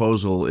interesting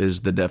proposal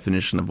is the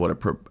definition of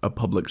what a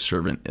public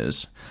servant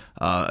is.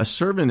 A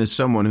servant is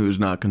someone who's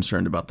not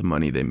concerned about the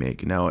money they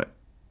make. Now,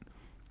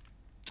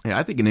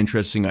 I think an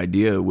interesting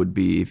idea would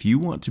be if you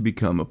want to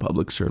become a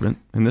public servant,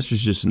 and this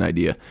is just an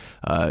idea,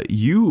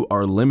 you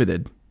are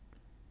limited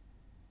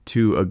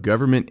to a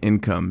government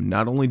income,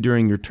 not only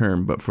during your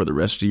term, but for the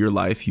rest of your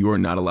life. You are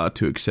not allowed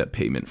to accept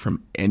payment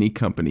from any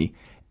company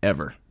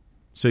ever.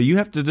 So you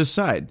have to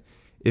decide.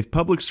 If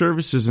public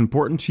service is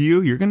important to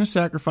you, you're going to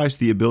sacrifice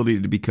the ability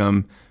to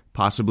become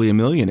possibly a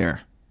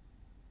millionaire.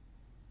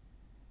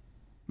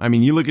 I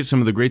mean, you look at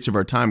some of the greats of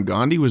our time.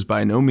 Gandhi was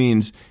by no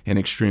means an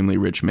extremely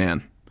rich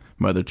man.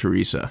 Mother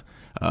Teresa.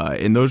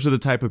 And those are the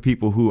type of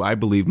people who I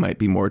believe might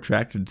be more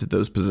attracted to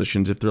those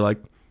positions if they're like,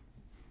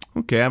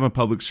 okay, I'm a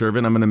public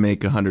servant. I'm going to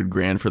make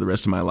 $100,000 for the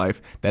rest of my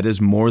life. That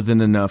is more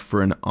than enough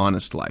for an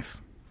honest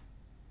life.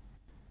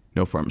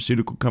 No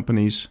pharmaceutical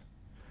companies.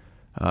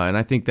 And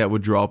I think that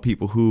would draw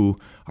people who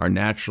are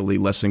naturally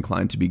less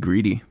inclined to be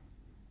greedy.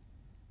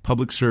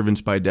 Public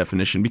servants by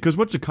definition. Because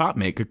what's a cop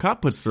make? A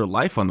cop puts their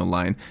life on the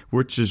line,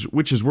 which is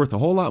worth a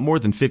whole lot more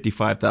than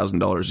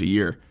 $55,000 a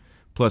year,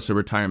 plus a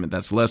retirement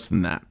that's less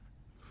than that,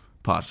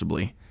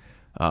 possibly.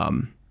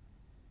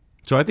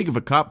 So I think if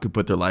a cop could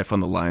put their life on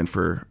the line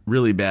for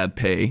really bad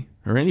pay,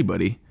 or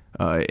anybody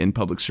in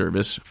public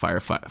service,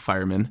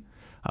 firemen,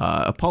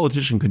 a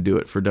politician could do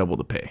it for double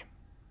the pay.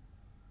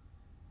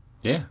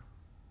 Yeah.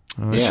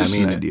 It's just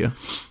an idea.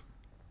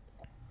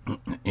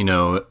 You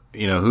know,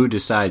 who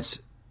decides,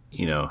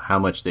 how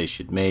much they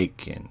should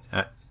make, and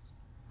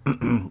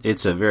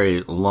it's a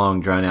very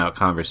long, drawn out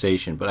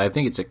conversation. But I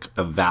think it's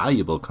a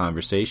valuable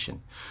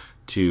conversation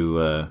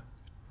to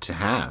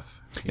have.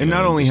 And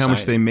not only how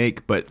much they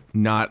make, but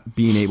not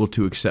being able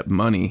to accept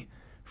money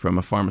from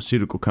a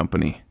pharmaceutical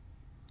company.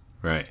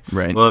 Right.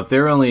 Right. Well, if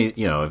they're only,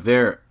 if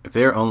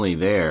they're only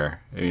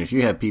there, I mean, if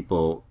you have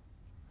people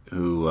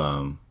who,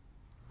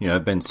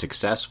 have been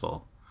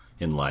successful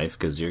in life,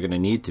 because you're going to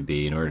need to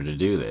be in order to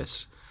do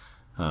this,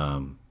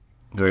 who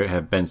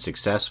have been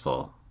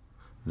successful,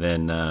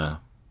 then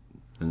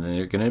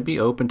they're going to be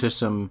open to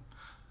some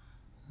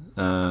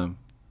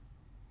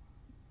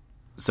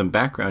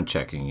background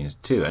checking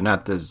too. And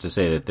not to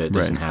say that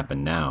doesn't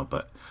happen now,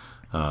 but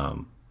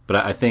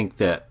I think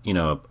that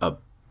a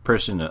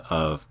person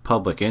of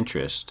public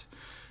interest,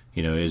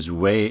 it's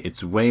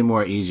way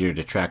more easier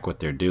to track what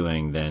they're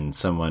doing than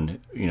someone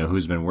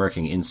who's been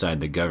working inside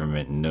the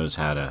government and knows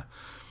how to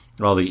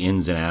all the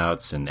ins and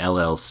outs and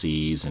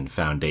LLCs and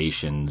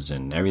foundations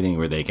and everything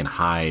where they can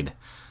hide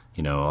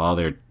all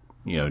their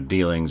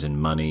dealings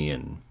and money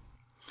and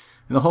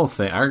the whole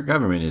thing. Our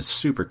government is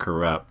super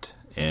corrupt,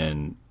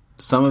 and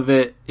some of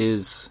it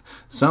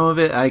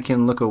I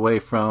can look away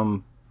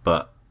from,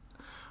 but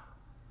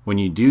when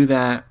you do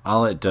that,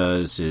 all it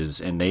does is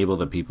enable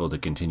the people to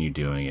continue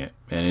doing it,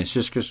 and it's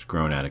just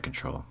grown out of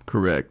control.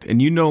 Correct.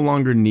 And you no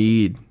longer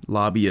need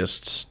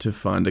lobbyists to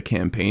fund a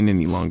campaign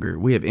any longer.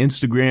 We have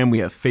Instagram, we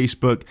have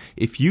Facebook.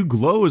 If you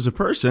glow as a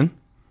person,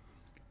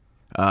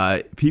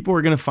 people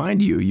are going to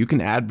find you. You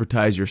can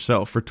advertise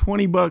yourself. For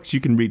 $20, you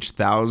can reach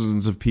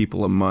thousands of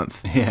people a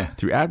month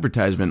through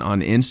advertisement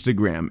on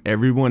Instagram.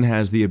 Everyone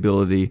has the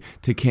ability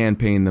to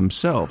campaign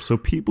themselves. So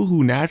people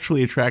who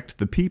naturally attract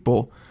the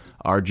people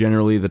are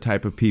generally the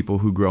type of people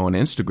who grow on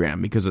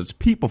Instagram because it's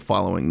people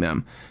following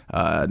them,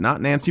 not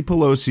Nancy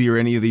Pelosi or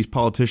any of these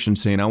politicians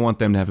saying, I want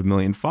them to have 1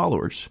 million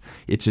followers.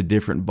 It's a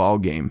different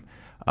ballgame.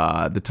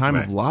 The time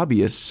of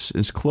lobbyists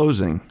is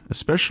closing,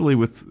 especially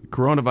with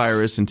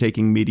coronavirus and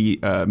taking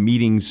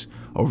meetings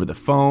over the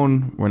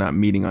phone. We're not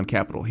meeting on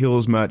Capitol Hill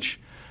as much.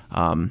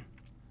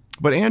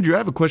 But Andrew, I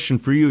have a question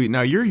for you.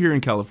 Now, you're here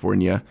in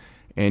California,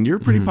 and you're a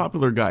pretty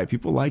popular guy.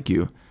 People like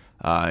you.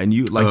 And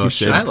you, like you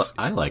said,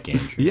 I like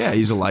Andrew. Yeah,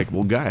 he's a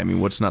likable guy. I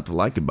mean, what's not to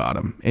like about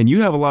him? And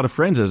you have a lot of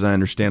friends, as I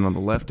understand, on the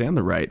left and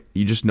the right.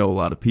 You just know a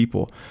lot of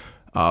people.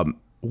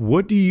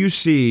 What do you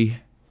see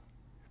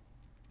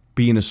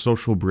being a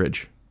social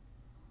bridge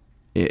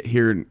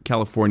here in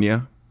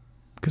California?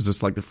 Because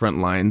it's like the front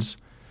lines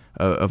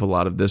of a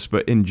lot of this,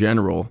 but in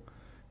general,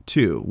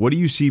 too. What do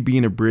you see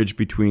being a bridge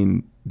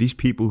between these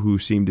people who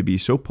seem to be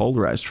so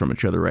polarized from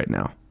each other right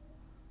now?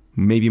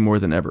 Maybe more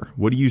than ever.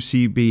 What do you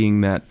see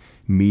being that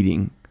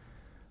meeting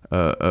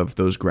of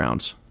those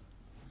grounds?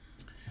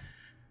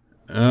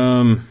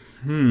 Well,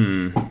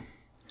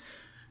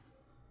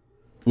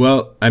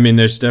 I mean,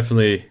 there's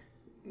definitely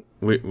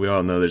we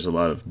all know there's a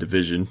lot of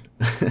division,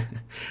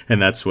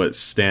 and that's what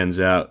stands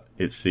out,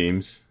 it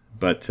seems.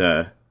 But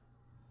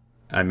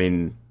I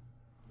mean,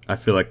 I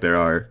feel like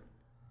there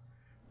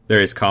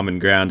is common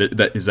ground.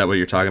 Is that what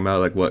you're talking about?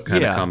 Like, what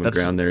kind of common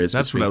ground there is?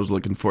 That's what I was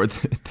looking for.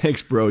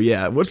 Thanks, bro.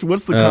 Yeah. What's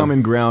the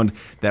common ground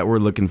that we're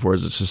looking for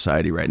as a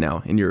society right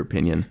now, in your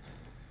opinion?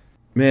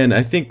 Man,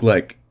 I think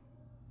like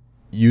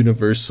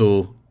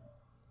universal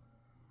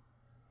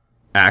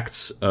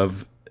acts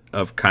of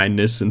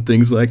kindness and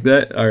things like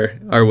that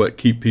are what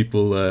keep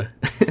people.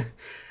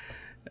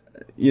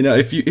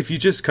 If you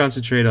just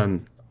concentrate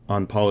on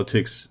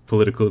politics,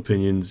 political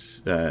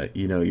opinions,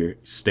 your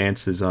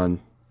stances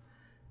on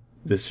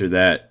this or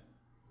that,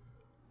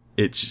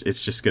 it's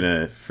just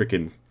gonna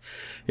freaking.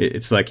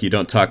 It's like you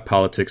don't talk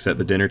politics at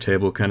the dinner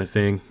table kind of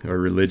thing, or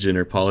religion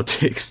or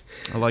politics.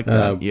 I like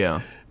that.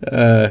 Yeah.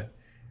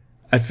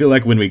 I feel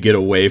like when we get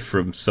away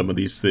from some of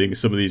these things,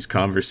 some of these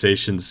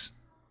conversations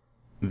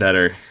that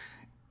are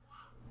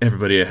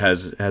everybody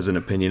has an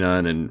opinion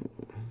on and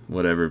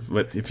whatever,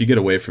 but if you get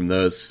away from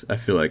those, I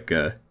feel like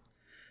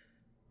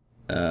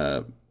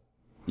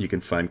you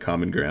can find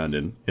common ground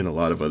in a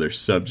lot of other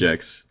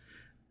subjects.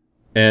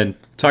 And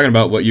talking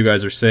about what you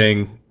guys are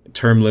saying,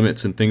 term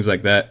limits and things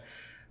like that,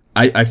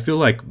 I feel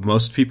like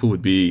most people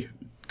would be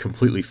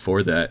completely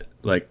for that.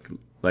 I've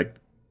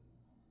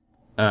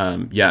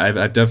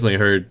definitely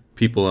heard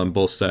people on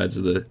both sides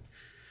of the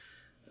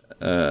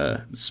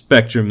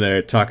spectrum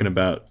there talking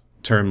about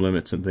term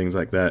limits and things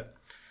like that.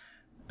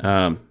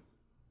 A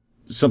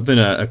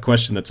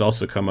question that's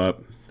also come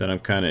up that I'm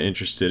kind of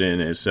interested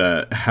in is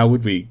how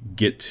would we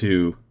get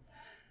to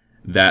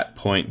that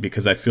point?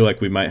 Because I feel like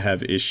we might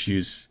have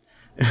issues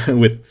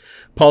with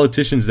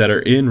politicians that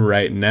are in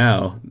right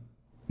now.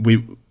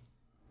 We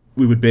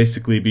would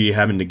basically be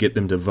having to get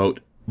them to vote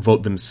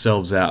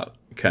themselves out,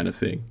 kind of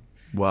thing.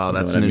 Wow,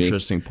 that's an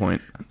interesting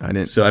point.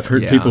 So I've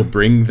heard people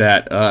bring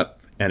that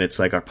up, and it's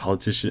like, our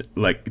politician,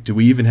 like, do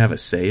we even have a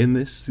say in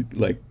this?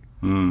 Like,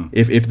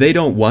 if they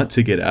don't want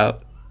to get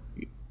out,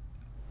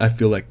 I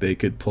feel like they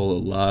could pull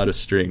a lot of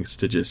strings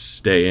to just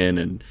stay in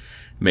and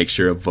make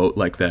sure a vote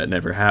like that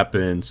never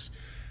happens.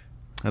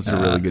 That's a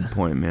really good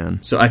point, man.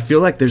 So I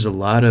feel like there's a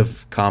lot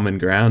of common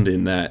ground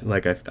in that.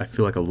 Like, I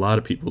feel like a lot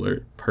of people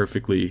are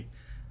perfectly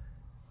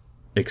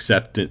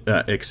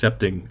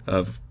accepting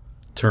of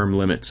term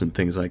limits and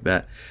things like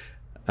that.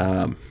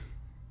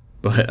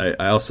 But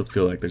I also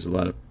feel like there's a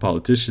lot of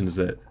politicians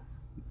that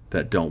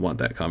don't want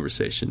that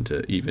conversation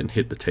to even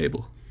hit the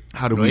table.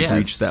 How do we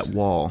breach that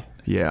wall?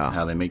 Yeah.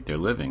 How they make their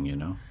living, you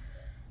know?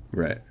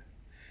 Right.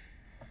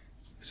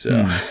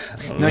 So,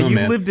 now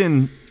you've lived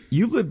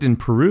in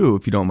Peru,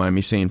 if you don't mind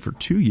me saying, for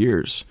 2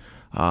 years.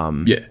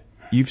 Yeah.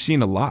 You've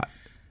seen a lot.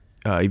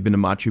 You've been to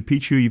Machu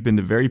Picchu. You've been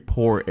to very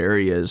poor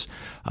areas.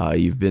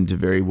 You've been to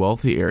very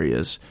wealthy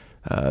areas.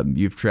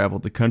 You've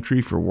traveled the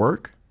country for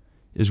work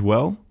as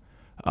well.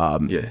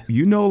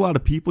 You know a lot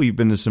of people. You've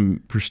been to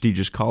some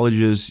prestigious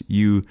colleges.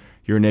 You're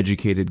an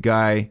educated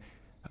guy.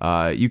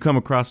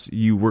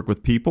 You work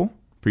with people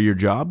for your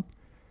job.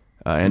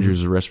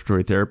 Andrew's a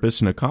respiratory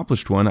therapist, an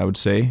accomplished one, I would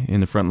say,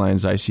 in the front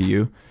lines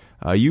ICU.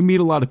 You meet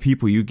a lot of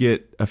people. You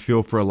get a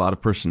feel for a lot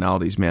of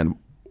personalities, man.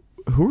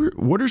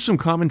 What are some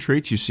common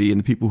traits you see in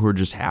the people who are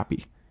just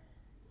happy?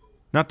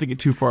 Not to get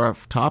too far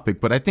off topic,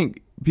 but I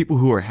think people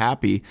who are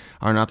happy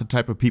are not the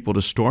type of people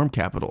to storm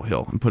Capitol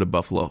Hill and put a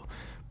buffalo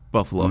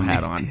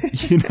hat on.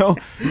 You know,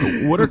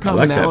 what are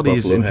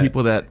commonalities in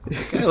people that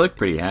kind of look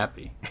pretty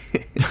happy?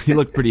 You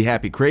look pretty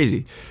happy,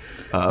 crazy.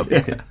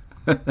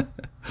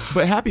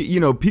 But happy, you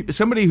know,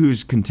 somebody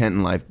who's content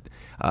in life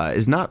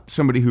is not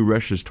somebody who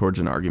rushes towards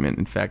an argument.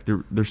 In fact,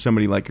 there's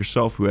somebody like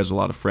yourself who has a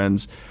lot of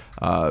friends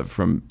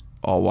from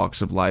all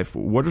walks of life.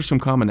 What are some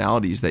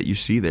commonalities that you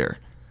see there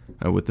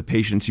with the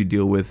patients you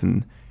deal with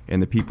and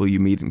the people you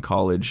meet in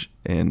college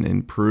and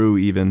in Peru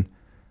even?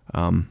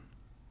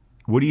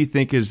 What do you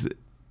think is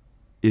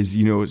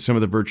you know, some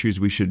of the virtues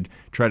we should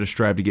try to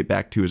strive to get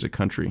back to as a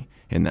country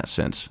in that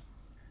sense?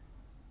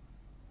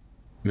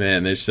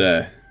 Man, there's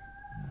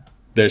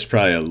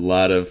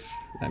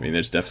probably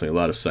there's definitely a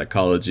lot of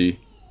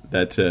psychology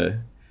that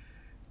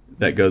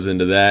goes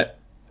into that.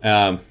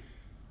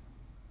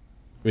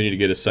 We need to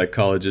get a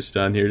psychologist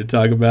on here to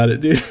talk about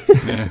it, dude.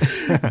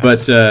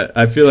 But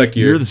I feel like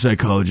you're the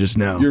psychologist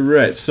now. You're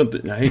right.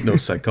 I ain't no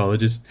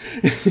psychologist.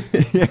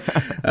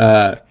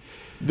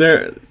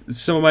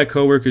 Some of my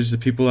coworkers, the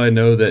people I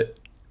know that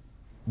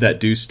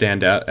do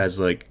stand out as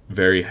like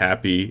very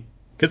happy,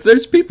 because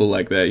there's people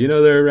like that, you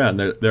know, they're around.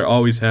 They're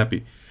always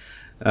happy.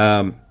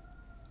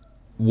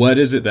 What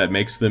is it that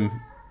makes them,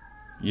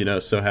 you know,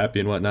 so happy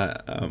and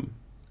whatnot?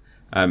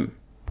 I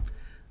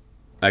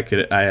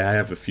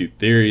have a few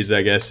theories,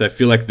 I guess. I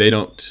feel like they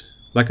don't,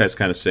 like I was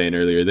kind of saying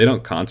earlier, they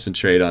don't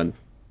concentrate on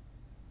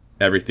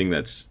everything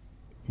that's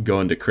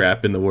going to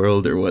crap in the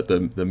world or what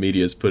the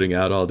media is putting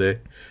out all day.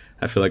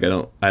 I feel like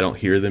I don't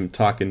hear them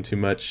talking too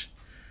much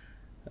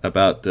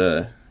about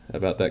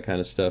that kind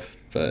of stuff.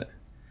 But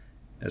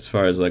as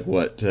far as like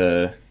what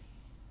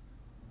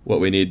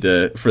we need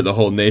for the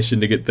whole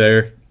nation to get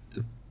there,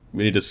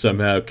 we need to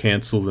somehow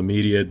cancel the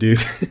media,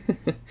 dude.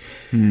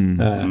 I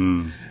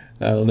don't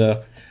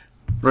know.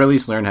 Or at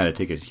least learn how to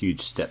take a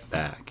huge step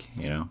back,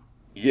 you know?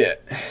 Yeah.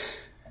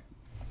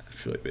 I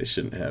feel like they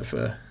shouldn't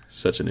have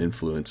such an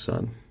influence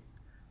on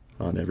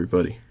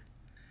everybody.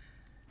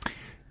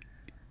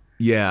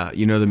 Yeah,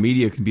 you know, the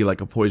media can be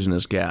like a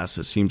poisonous gas.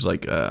 It seems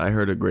like I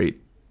heard a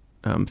great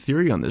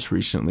theory on this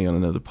recently on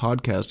another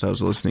podcast I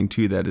was listening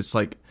to, that it's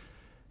like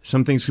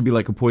some things could be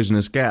like a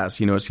poisonous gas.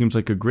 You know, it seems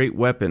like a great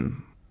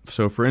weapon.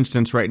 So, for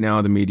instance, right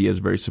now the media is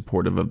very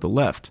supportive of the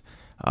left.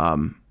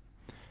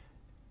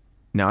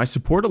 Now, I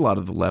support a lot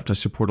of the left, I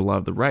support a lot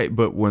of the right,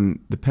 but when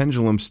the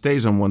pendulum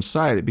stays on one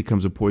side, it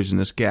becomes a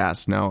poisonous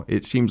gas. Now,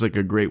 it seems like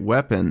a great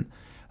weapon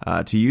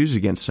to use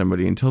against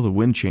somebody until the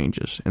wind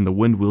changes, and the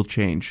wind will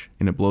change,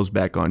 and it blows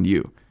back on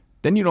you.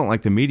 Then you don't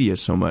like the media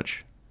so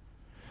much.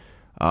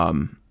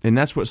 And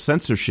that's what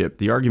censorship,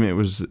 the argument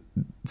was,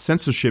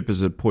 censorship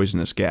is a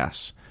poisonous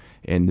gas,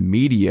 and the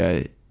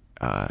media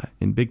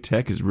in big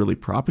tech is really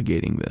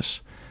propagating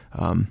this.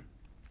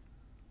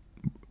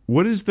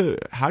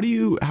 how do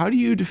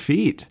you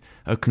defeat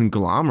a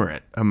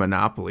conglomerate, a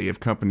monopoly of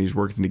companies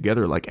working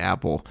together like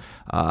Apple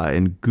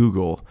and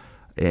Google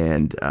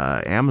and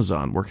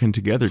Amazon working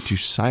together to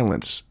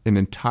silence an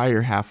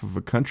entire half of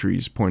a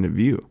country's point of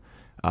view?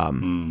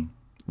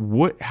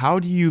 How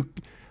do you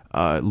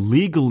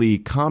legally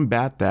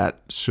combat that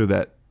so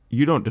that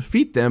you don't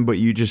defeat them, but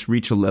you just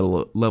reach a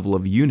level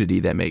of unity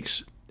that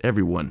makes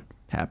everyone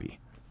happy?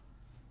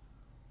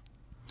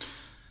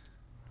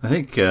 I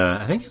think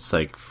it's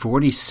like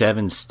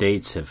 47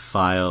 states have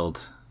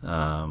filed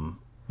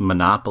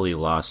monopoly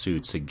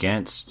lawsuits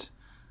against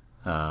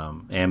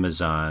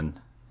Amazon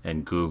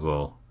and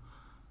Google.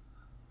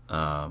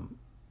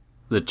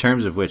 The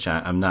terms of which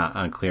I'm not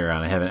unclear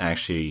on. I haven't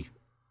actually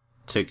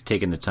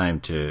taken the time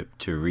to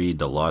read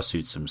the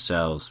lawsuits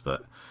themselves,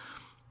 but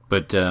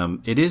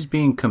it is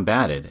being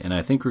combated, and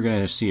I think we're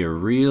going to see a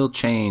real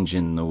change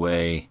in the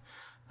way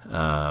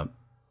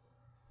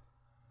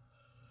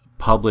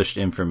published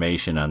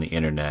information on the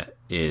internet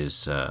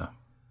is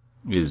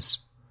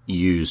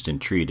used and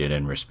treated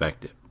and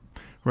respected.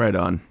 Right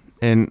on.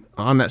 And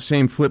on that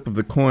same flip of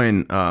the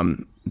coin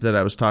that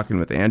I was talking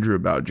with Andrew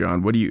about,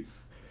 John, what do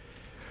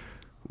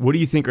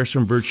you think are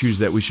some virtues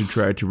that we should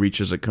try to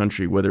reach as a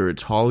country? Whether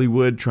it's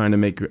Hollywood trying to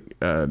make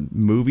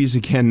movies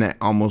again that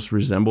almost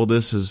resemble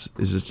this,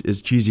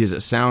 as cheesy as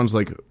it sounds,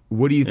 like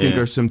what do you think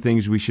are some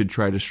things we should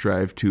try to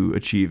strive to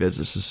achieve as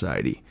a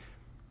society?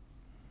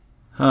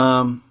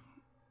 I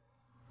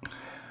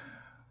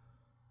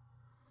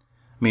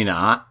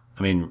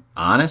mean,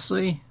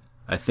 honestly,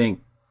 I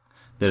think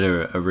that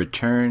a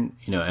return,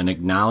 an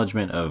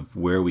acknowledgement of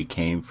where we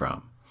came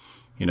from,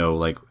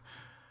 like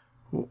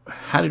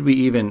how do we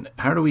even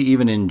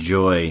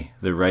enjoy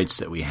the rights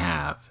that we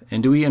have,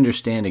 and do we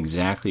understand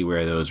exactly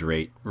where those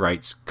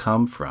rights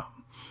come from?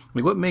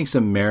 Like, what makes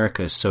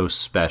America so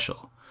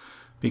special?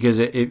 Because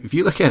if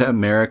you look at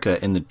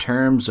America in the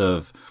terms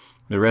of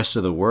the rest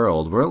of the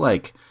world,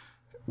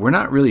 we're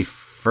not really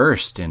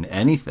first in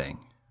anything.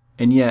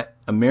 And yet,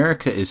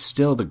 America is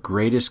still the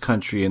greatest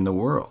country in the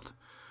world.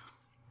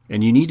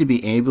 And you need to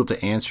be able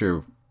to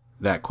answer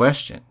that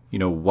question.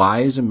 Why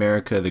is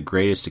America the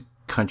greatest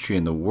country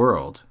in the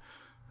world,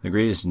 the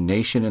greatest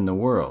nation in the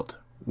world,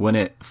 when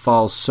it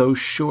falls so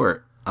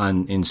short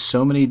in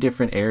so many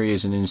different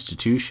areas and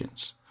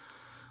institutions?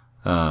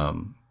 I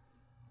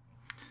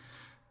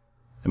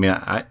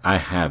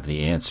have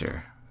the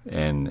answer,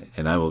 and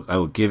I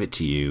will give it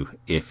to you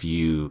if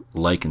you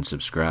like and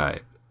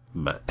subscribe.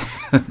 But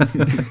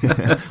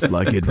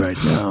like it right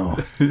now.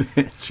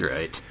 That's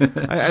right.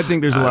 I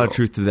think there's a lot of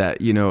truth to that.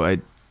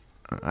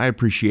 I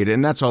appreciate it,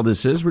 and that's all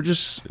this is. We're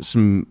just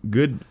some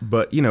good,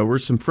 but we're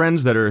some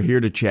friends that are here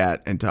to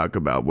chat and talk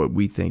about what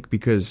we think.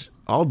 Because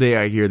all day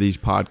I hear these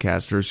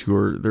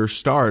podcasters they're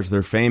stars,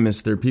 they're famous,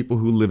 they're people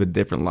who live a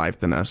different life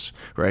than us.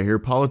 Or I hear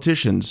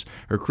politicians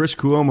or Chris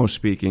Cuomo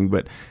speaking,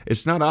 but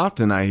it's not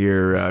often I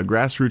hear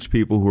grassroots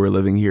people who are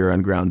living here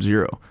on ground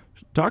zero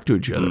talk to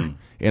each other.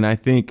 And I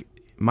think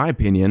my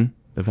opinion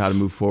of how to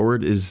move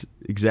forward is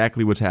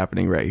exactly what's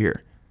happening right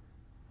here.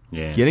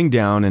 Yeah. Getting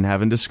down and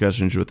having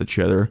discussions with each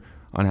other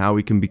on how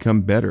we can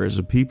become better as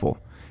a people.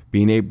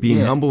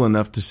 Being humble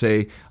enough to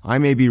say, I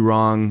may be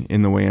wrong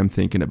in the way I'm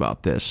thinking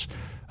about this.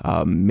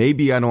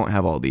 Maybe I don't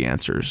have all the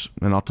answers.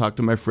 And I'll talk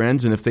to my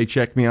friends, and if they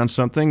check me on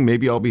something,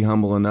 maybe I'll be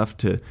humble enough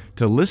to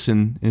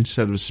listen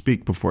instead of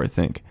speak before I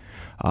think.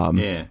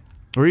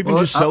 Or even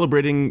just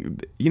celebrating,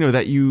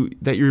 that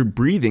you're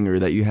breathing, or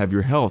that you have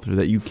your health, or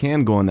that you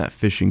can go on that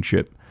fishing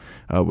trip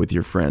with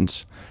your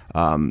friends.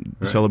 Right.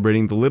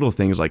 Celebrating the little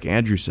things, like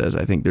Andrew says,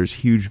 I think there's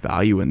huge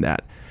value in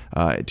that.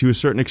 To a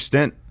certain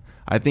extent,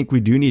 I think we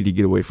do need to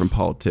get away from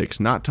politics,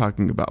 not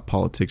talking about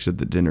politics at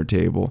the dinner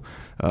table.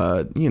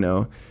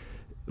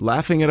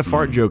 Laughing at a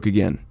fart joke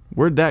again.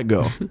 Where'd that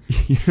go?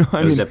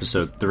 That was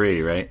episode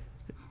 3, right?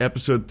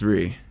 Episode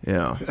 3,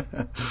 yeah.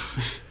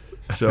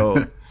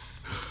 So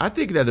I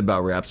think that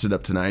about wraps it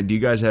up tonight. Do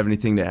you guys have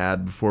anything to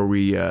add before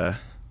we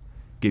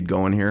get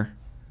going here?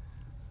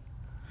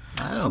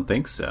 I don't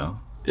think so.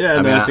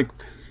 Yeah, I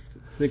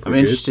think I'm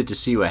interested to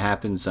see what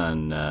happens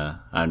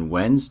on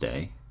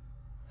Wednesday.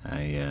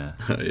 I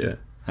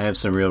have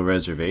some real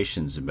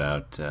reservations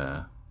about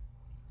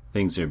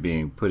things that are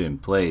being put in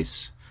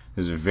place.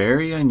 There's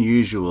very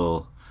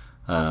unusual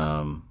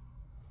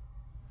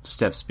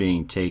steps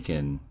being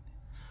taken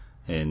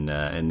in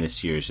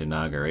this year's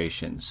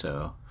inauguration.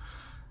 So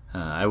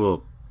I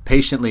will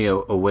patiently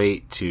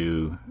await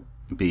to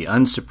be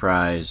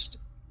unsurprised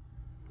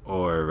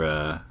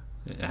or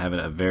having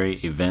a very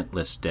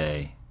eventless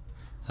day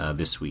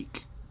this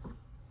week.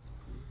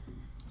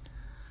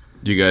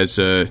 Do you guys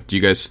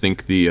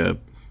think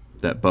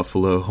that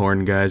Buffalo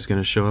Horn guy is going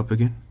to show up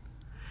again?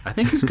 I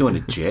think he's going to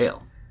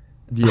jail.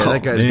 Yeah,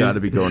 that guy's got to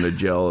be going to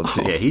jail.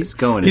 Yeah, he's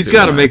going. He's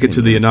got to make it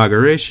to the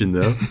inauguration,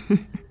 though.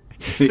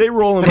 They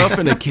roll him up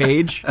in a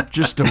cage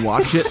just to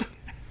watch it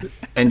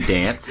and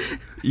dance.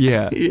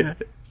 Yeah.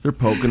 They're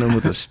poking him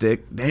with a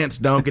stick. Dance,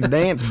 donkey,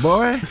 dance,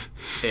 boy.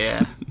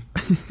 Yeah,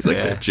 it's like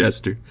a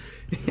jester.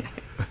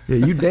 Yeah,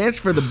 you dance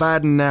for the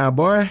Biden now,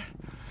 boy.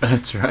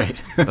 That's right.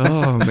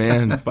 Oh,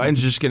 man.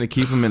 Biden's just going to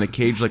keep him in a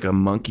cage like a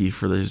monkey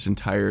for his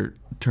entire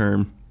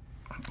term.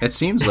 It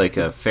seems like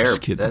a fair.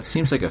 That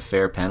seems like a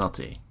fair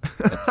penalty.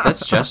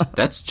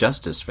 That's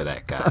justice for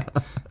that guy,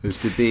 who's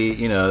to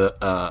be,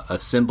 a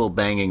cymbal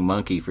banging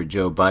monkey for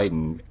Joe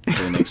Biden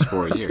for the next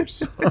 4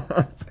 years.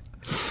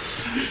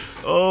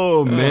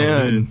 Oh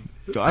man,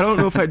 I don't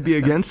know if I'd be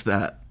against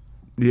that.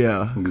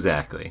 Yeah,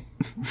 exactly.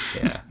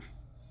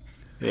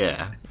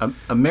 Yeah.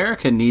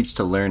 America needs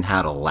to learn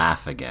how to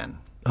laugh again.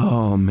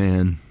 Oh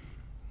man,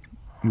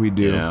 we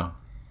do.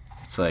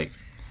 It's like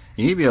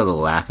you need to be able to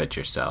laugh at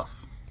yourself.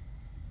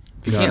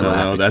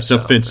 No, that's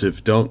yourself,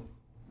 offensive. Don't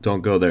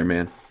go there,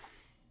 man.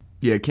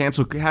 Yeah,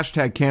 cancel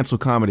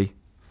comedy.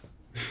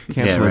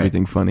 Cancel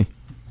everything funny.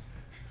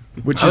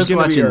 Which is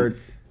going to be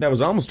that was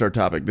almost our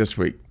topic this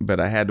week, but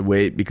I had to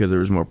wait because there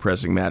was more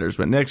pressing matters.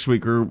 But next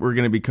week we're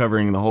going to be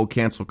covering the whole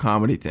cancel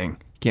comedy thing.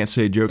 Can't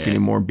say a joke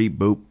anymore. Beep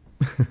boop.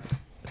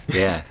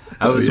 Yeah,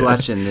 I was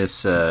watching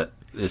this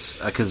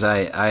because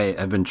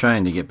I've been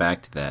trying to get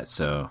back to that.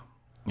 So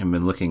I've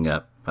been looking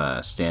up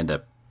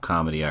stand-up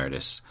comedy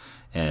artists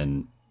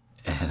and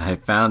I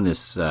found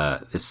this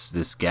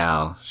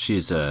gal.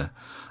 She's a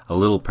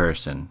little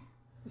person,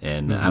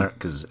 and I don't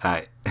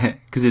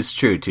because it's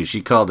true too.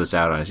 She called us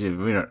out on it.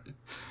 We don't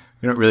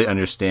really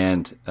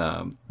understand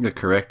the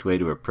correct way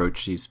to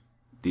approach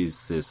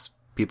this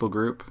people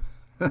group.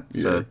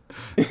 So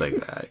it's like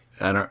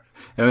I don't.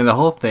 I mean, the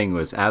whole thing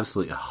was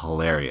absolutely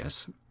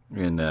hilarious,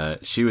 and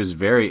she was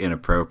very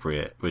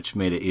inappropriate, which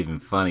made it even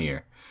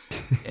funnier.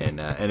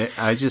 And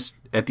I just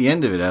at the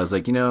end of it, I was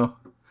like,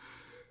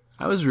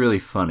 I was really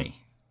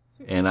funny,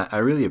 and I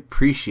really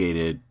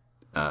appreciated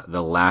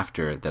the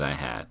laughter that I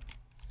had,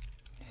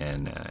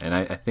 and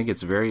I think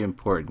it's very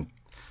important,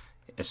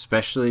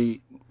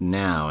 especially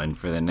now and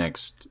for the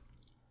next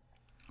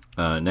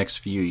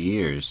few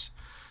years,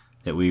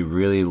 that we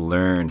really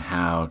learn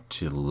how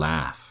to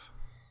laugh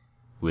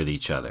with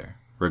each other,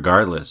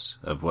 regardless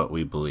of what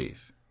we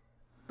believe.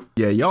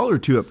 Yeah, y'all are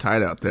too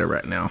uptight out there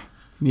right now.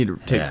 You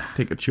need to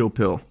take a chill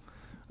pill.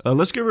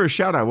 Let's give her a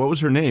shout out. What was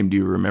her name? Do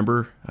you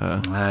remember?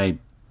 I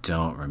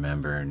don't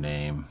remember her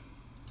name.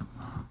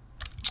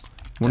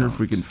 Wonder if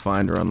we can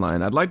find her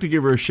online. I'd like to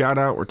give her a shout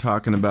out. We're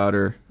talking about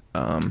her.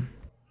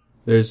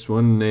 There's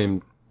one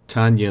named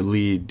Tanya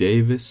Lee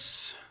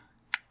Davis.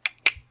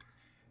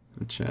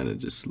 I'm trying to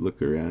just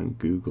look around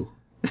Google.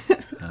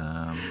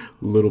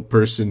 Little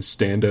person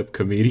stand-up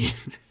comedian.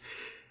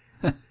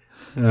 Do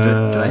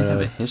I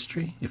have a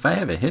history? If I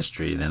have a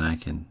history, then I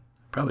can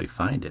probably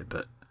find it,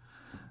 but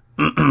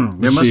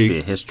there must be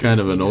a history. Kind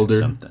of an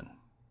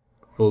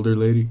older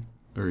lady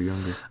or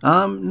younger?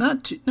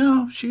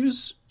 No, she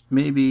was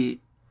maybe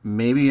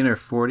in her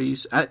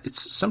 40s.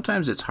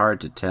 Sometimes it's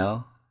hard to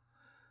tell.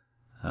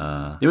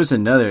 It was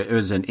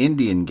an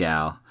Indian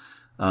gal.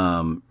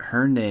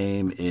 Her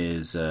name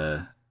is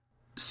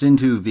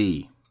Sindhu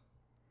V.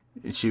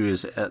 She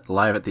was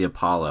live at the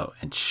Apollo,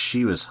 and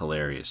she was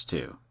hilarious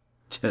too.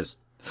 Just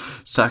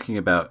she's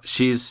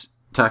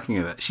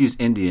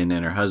Indian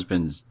and her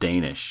husband's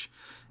Danish,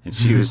 and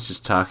she was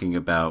just talking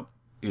about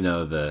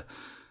the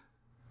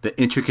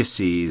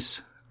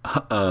intricacies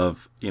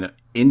of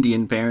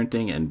Indian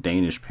parenting and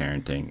Danish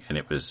parenting, and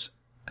it was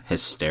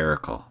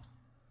hysterical.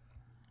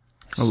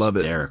 I love it.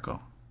 Hysterical.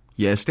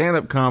 Yeah,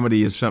 stand-up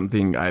comedy is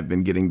something I've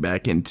been getting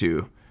back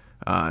into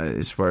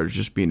as far as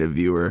just being a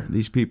viewer.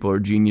 These people are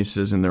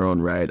geniuses in their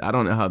own right. I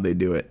don't know how they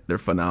do it. They're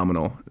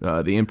phenomenal.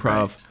 The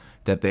improv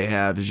that they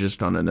have is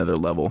just on another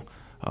level.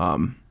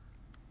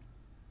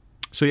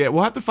 So yeah,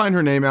 we'll have to find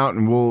her name out,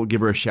 and we'll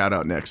give her a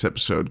shout-out next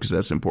episode because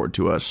that's important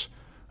to us.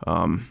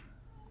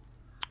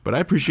 But I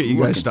appreciate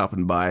you guys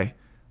stopping by.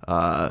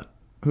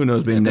 Who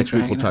knows, maybe next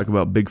week we'll talk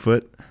about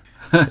Bigfoot.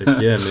 Heck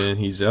yeah, man,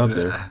 he's out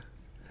there.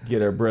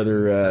 Get our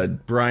brother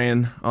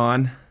Brian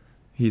on.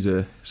 He's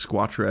a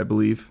Squatcher, I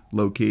believe,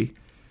 low-key,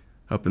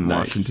 up in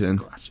Washington.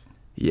 Squatch.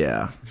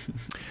 Yeah.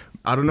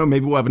 I don't know,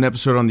 maybe we'll have an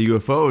episode on the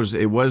UFOs.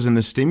 It was in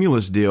the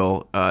stimulus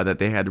deal that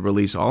they had to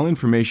release all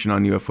information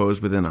on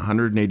UFOs within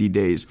 180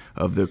 days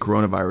of the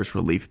coronavirus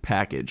relief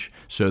package.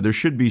 So there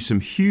should be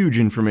some huge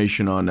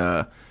information on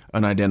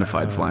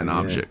unidentified flying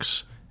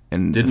objects.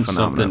 And didn't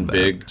something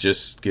big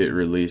just get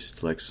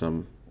released, like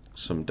some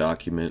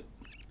document?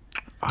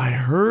 I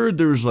heard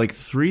there was like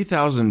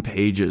 3,000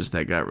 pages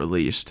that got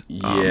released.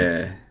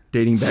 Yeah.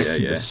 Dating back to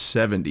the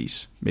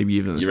 70s, maybe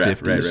even the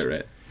 50s.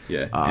 Right.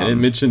 Yeah. And it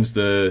mentions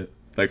the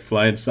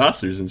flying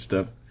saucers and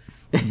stuff.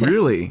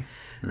 Really?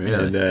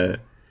 And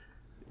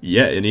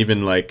and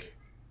even I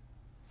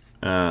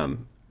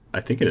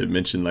think it had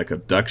mentioned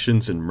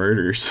abductions and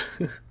murders.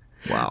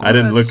 Wow. I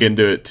didn't look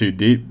into it too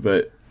deep,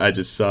 but I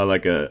just saw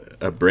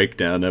a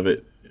breakdown of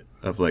it,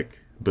 of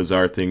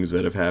bizarre things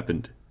that have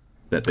happened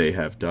that they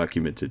have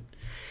documented.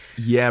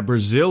 Yeah,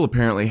 Brazil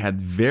apparently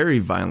had very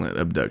violent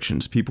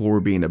abductions. People were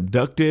being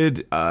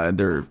abducted.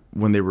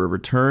 When they were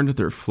returned,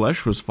 their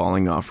flesh was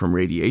falling off from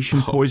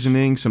radiation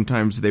poisoning.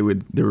 Sometimes there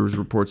was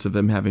reports of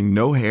them having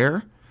no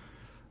hair.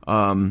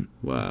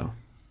 Wow.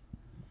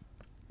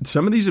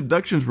 some of these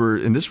abductions were,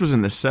 and this was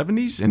in the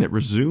 70s, and it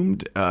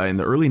resumed in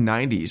the early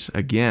 90s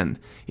again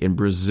in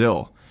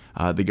Brazil.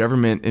 The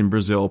government in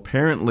Brazil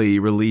apparently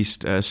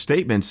released a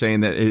statement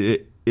saying that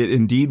it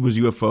indeed was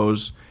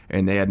UFOs,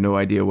 and they had no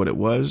idea what it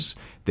was.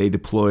 They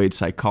deployed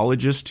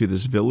psychologists to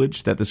this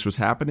village that this was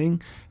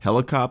happening,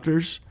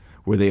 helicopters,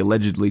 where they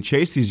allegedly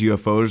chased these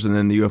UFOs, and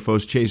then the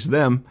UFOs chased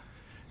them.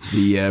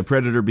 The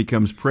predator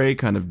becomes prey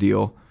kind of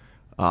deal.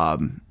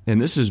 And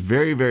this is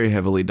very, very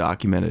heavily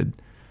documented.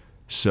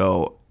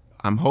 So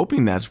I'm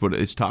hoping that's what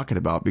it's talking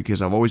about,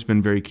 because I've always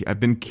been I've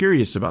been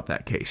curious about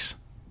that case,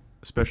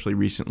 especially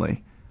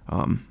recently.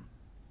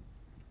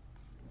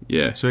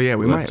 Yeah. So yeah,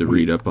 we'll have to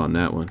read up on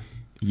that one.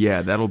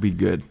 Yeah, that'll be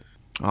good.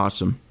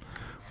 Awesome.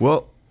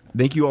 Well,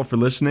 thank you all for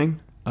listening.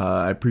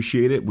 I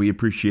appreciate it. We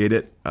appreciate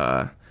it.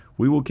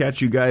 We will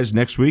catch you guys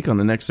next week on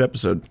the next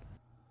episode.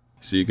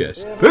 See you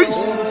guys. Peace.